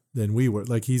than we were.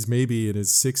 Like he's maybe in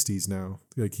his 60s now.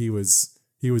 Like he was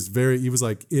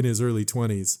like in his early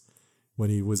 20s when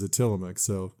he was at Tillamook.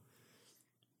 So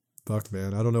fuck,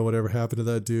 man. I don't know whatever happened to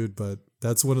that dude, but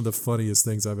that's one of the funniest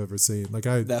things I've ever seen. Like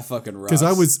that fucking rocks. Because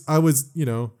I was,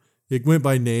 it went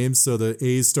by names, so the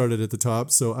A's started at the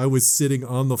top. So I was sitting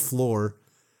on the floor,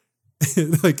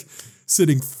 like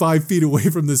sitting 5 feet away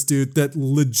from this dude that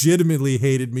legitimately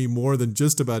hated me more than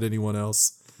just about anyone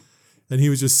else. And he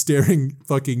was just staring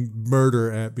fucking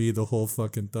murder at me the whole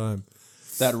fucking time.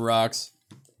 That rocks.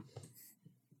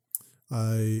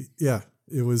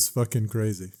 It was fucking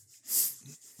crazy.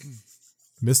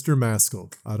 Mr. Maskell.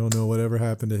 I don't know whatever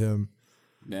happened to him.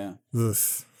 Yeah.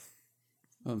 Oof.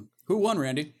 Who won,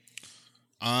 Randy?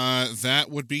 That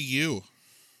would be you.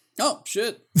 Oh,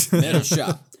 shit. Metal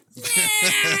Shop.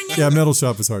 Yeah, Metal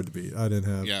Shop is hard to beat. I didn't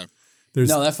have. Yeah.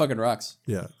 No, that fucking rocks.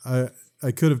 Yeah.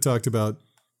 I could have talked about,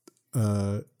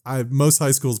 most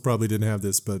high schools probably didn't have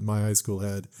this, but my high school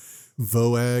had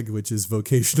VOAG, which is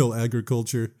vocational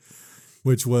agriculture,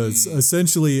 which was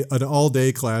essentially an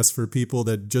all-day class for people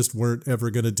that just weren't ever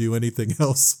going to do anything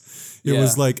else. It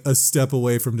was like a step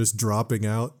away from just dropping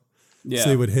out. Yeah. So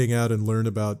they would hang out and learn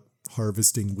about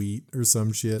harvesting wheat or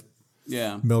some shit.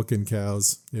 Yeah. Milking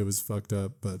cows. It was fucked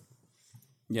up, but...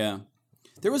 Yeah.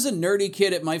 There was a nerdy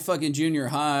kid at my fucking junior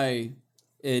high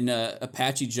in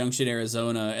Apache Junction,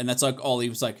 Arizona, and that's like all he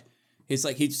was like.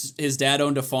 His dad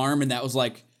owned a farm, and that was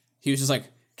like, he was just like,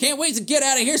 can't wait to get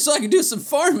out of here so I can do some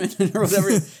farming or whatever.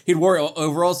 He'd wear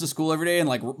overalls to school every day and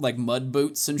like mud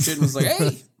boots and shit. And was like,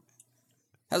 hey,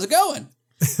 how's it going?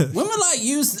 When will I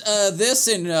use this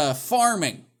in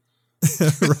farming?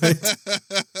 Right.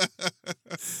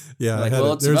 Yeah. Like,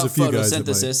 it's there's about a few guys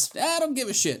photosynthesis. I don't give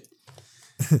a shit.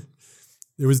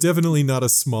 There was definitely not a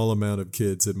small amount of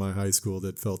kids at my high school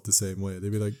that felt the same way.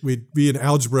 They'd be like, we'd be in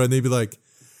algebra and they'd be like,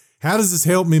 how does this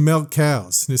help me milk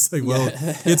cows? And it's like, well,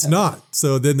 it's not.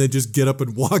 So then they just get up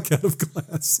and walk out of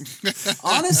class.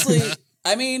 Honestly,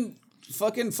 I mean,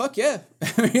 fuck yeah.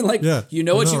 I mean, like, you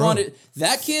know what you wanted.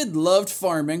 That kid loved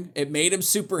farming. It made him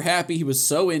super happy. He was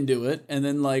so into it. And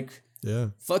then, like,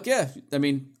 fuck yeah. I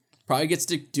mean, probably gets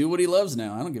to do what he loves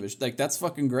now. I don't give a shit. Like, that's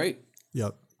fucking great.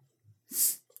 Yep.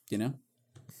 You know?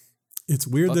 It's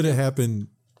weird that it happened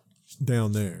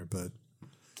down there, but...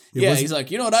 he's like,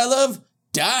 you know what I love?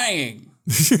 Dying.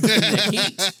 In the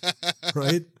heat.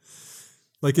 Right?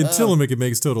 Like in Tillamook, it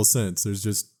makes total sense. There's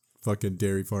just fucking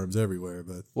dairy farms everywhere.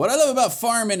 But what I love about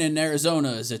farming in Arizona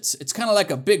is it's kind of like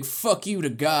a big fuck you to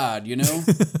God, you know?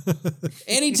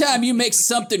 Anytime you make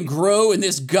something grow in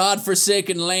this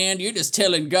godforsaken land, you're just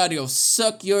telling God to go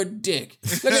suck your dick.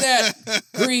 Look at that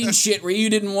green shit where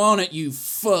you didn't want it, you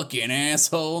fucking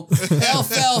asshole.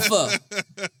 Alfalfa.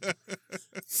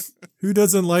 Who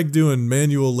doesn't like doing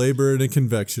manual labor in a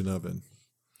convection oven?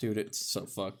 Dude, it's so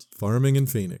fucked. Farming in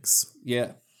Phoenix.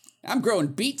 Yeah. I'm growing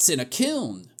beets in a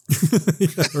kiln.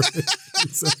 Yeah, right.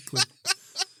 Exactly.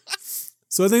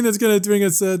 So I think that's going to bring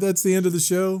us, that's the end of the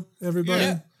show, everybody.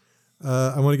 Yeah.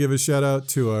 I want to give a shout out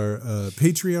to our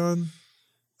Patreon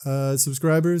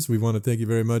subscribers. We want to thank you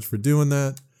very much for doing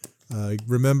that.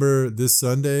 Remember, this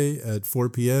Sunday at 4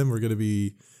 p.m., we're going to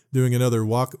be doing another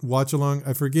watch along.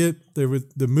 I forget,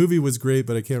 the movie was great,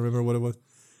 but I can't remember what it was.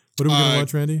 What are we going to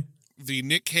watch, Randy? The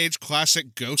Nick Cage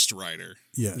classic Ghost Rider.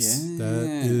 Yes,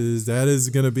 that is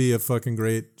going to be a fucking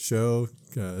great show.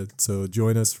 So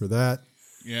join us for that.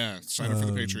 Yeah, sign up for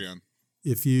the Patreon.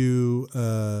 If you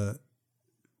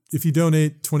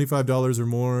donate $25 or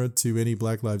more to any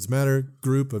Black Lives Matter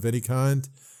group of any kind,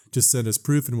 just send us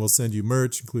proof and we'll send you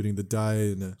merch, including the die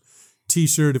and a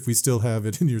t-shirt if we still have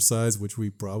it in your size, which we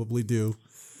probably do.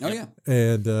 Oh yeah.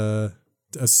 And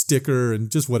a sticker and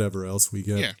just whatever else we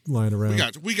got lying around.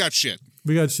 We got shit.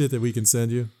 We got shit that we can send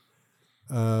you.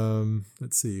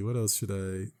 Let's see. What else should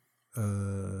I?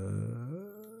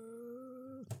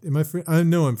 I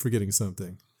know I'm forgetting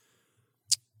something.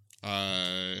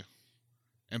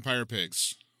 Empire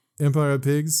Pigs. Empire of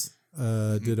Pigs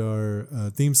did our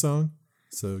theme song,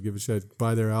 so give a shout.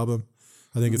 Buy their album.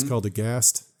 I think it's called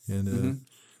Aghast, and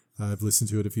I've listened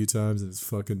to it a few times, and it's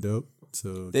fucking dope.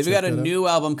 So they've got a new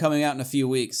album coming out in a few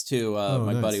weeks too.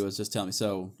 My nice. buddy was just telling me,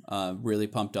 so really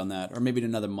pumped on that, or maybe in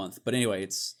another month. But anyway,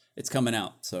 it's coming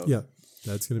out, so yeah,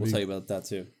 that's gonna we'll be tell you about that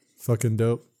too. Fucking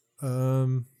dope.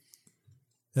 And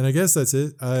I guess that's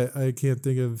it. I can't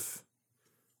think of.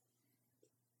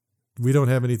 We don't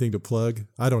have anything to plug.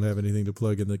 I don't have anything to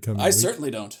plug in the coming week.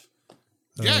 Certainly don't.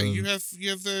 Yeah, you have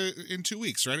in 2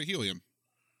 weeks, right, at Helium.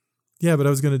 Yeah, but I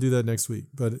was going to do that next week.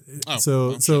 But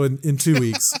so in 2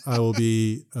 weeks I will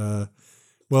be.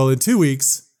 In 2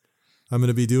 weeks I'm going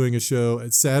to be doing a show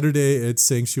at Saturday at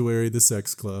Sanctuary, the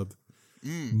Sex Club,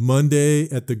 Monday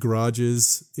at the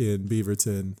Garages in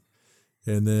Beaverton,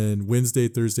 and then Wednesday,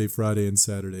 Thursday, Friday, and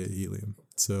Saturday at Helium.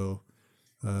 So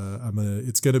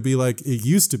it's going to be like it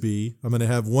used to be. I'm going to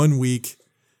have 1 week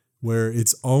where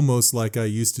it's almost like I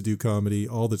used to do comedy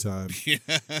all the time. Yeah.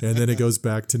 And then it goes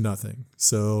back to nothing.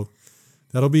 So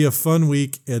that'll be a fun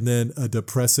week and then a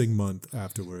depressing month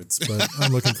afterwards. But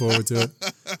I'm looking forward to it.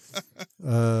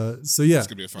 So yeah. It's going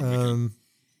to be a fun weekend.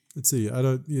 Let's see.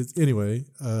 Anyway.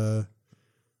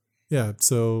 Yeah,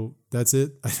 so that's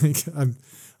it. I think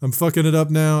I'm fucking it up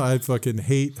now. I fucking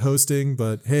hate hosting,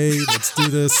 but hey, let's do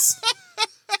this.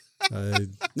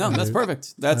 That's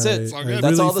perfect. That's it. I That's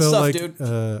really all the felt stuff, like, dude.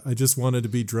 I just wanted to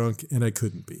be drunk and I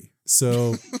couldn't be.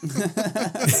 So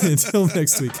until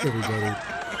next week, everybody.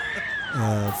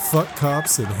 Fuck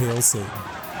cops and hail Satan.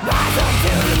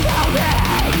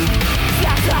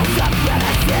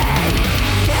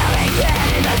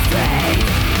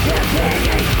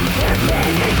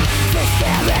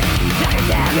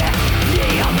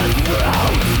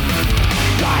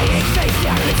 Lying face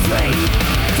down in the street,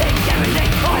 take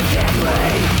everything I can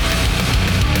breathe.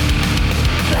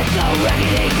 Let the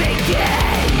reckoning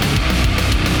begin.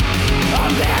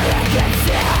 American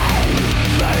sin,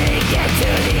 burning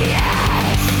into the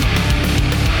ash.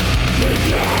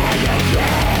 Begin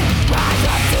again, rise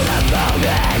up to the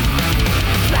moment.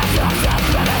 Smash on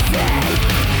supremacy,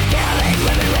 killing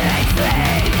women with a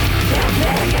flame.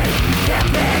 They're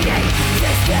begging,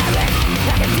 systemic,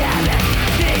 academic,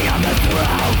 knee on the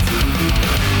throat.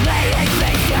 Laying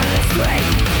face down the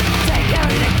street, take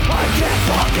everything I can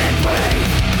fucking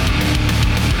breathe.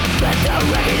 Let the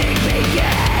reckoning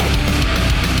begin.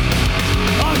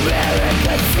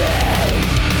 American sin,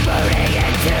 burning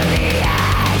into the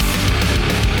ash.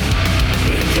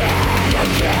 Begin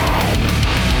again,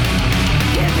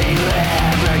 give me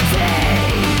liberty.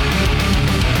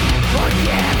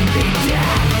 Forgive me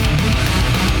death.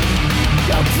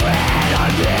 Don't tread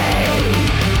on me.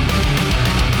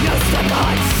 No step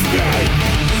on snake.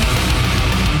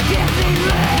 Give me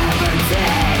liberty.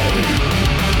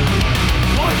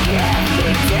 Forgive me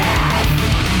death.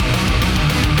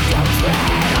 Don't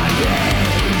tread on me.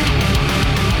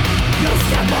 No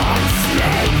step on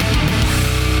snake.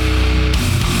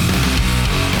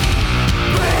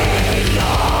 Bring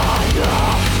on the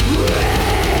rain.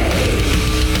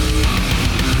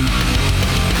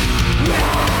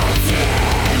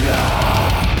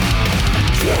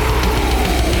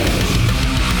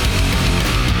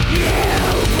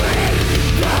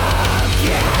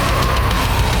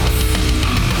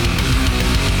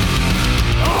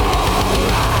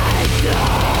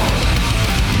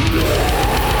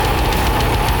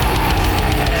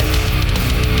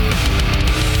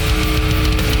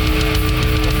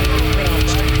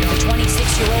 The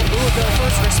 26-year-old Louisville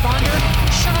first responder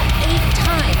shot 8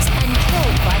 times and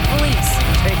killed by police.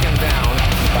 Taken down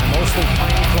by mostly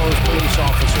plainclothes police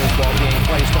officers while being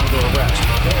placed under arrest.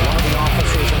 One of the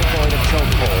officers employed a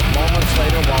chokehold. Moments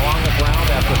later, while on the ground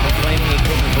after complaining he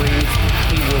couldn't breathe,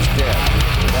 he was dead.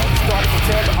 He started to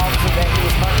tell the officer that he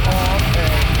was unarmed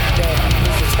and that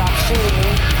he should stop shooting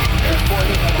me. Before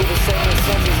he could get his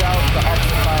sentences out, the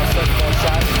officer fired 7 more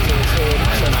shots into his head.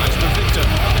 As the victim,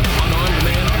 unarmed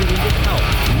man who needed help,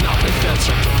 not a death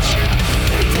sentence.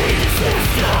 They take the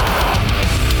system,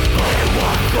 but at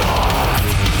what cost?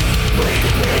 Bring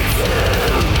the big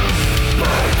two,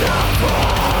 burn the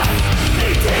cross.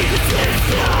 They take the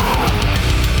system,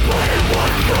 but at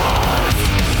what cost?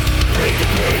 Bring the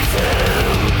big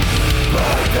two,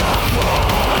 burn the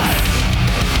cross.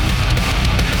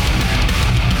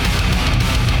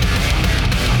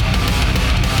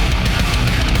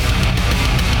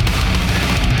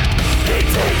 They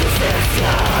take the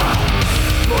system,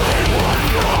 but at what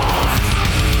cost?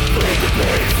 Bring the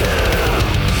big two,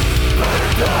 burn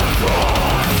the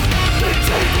cross. They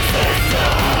take the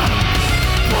system.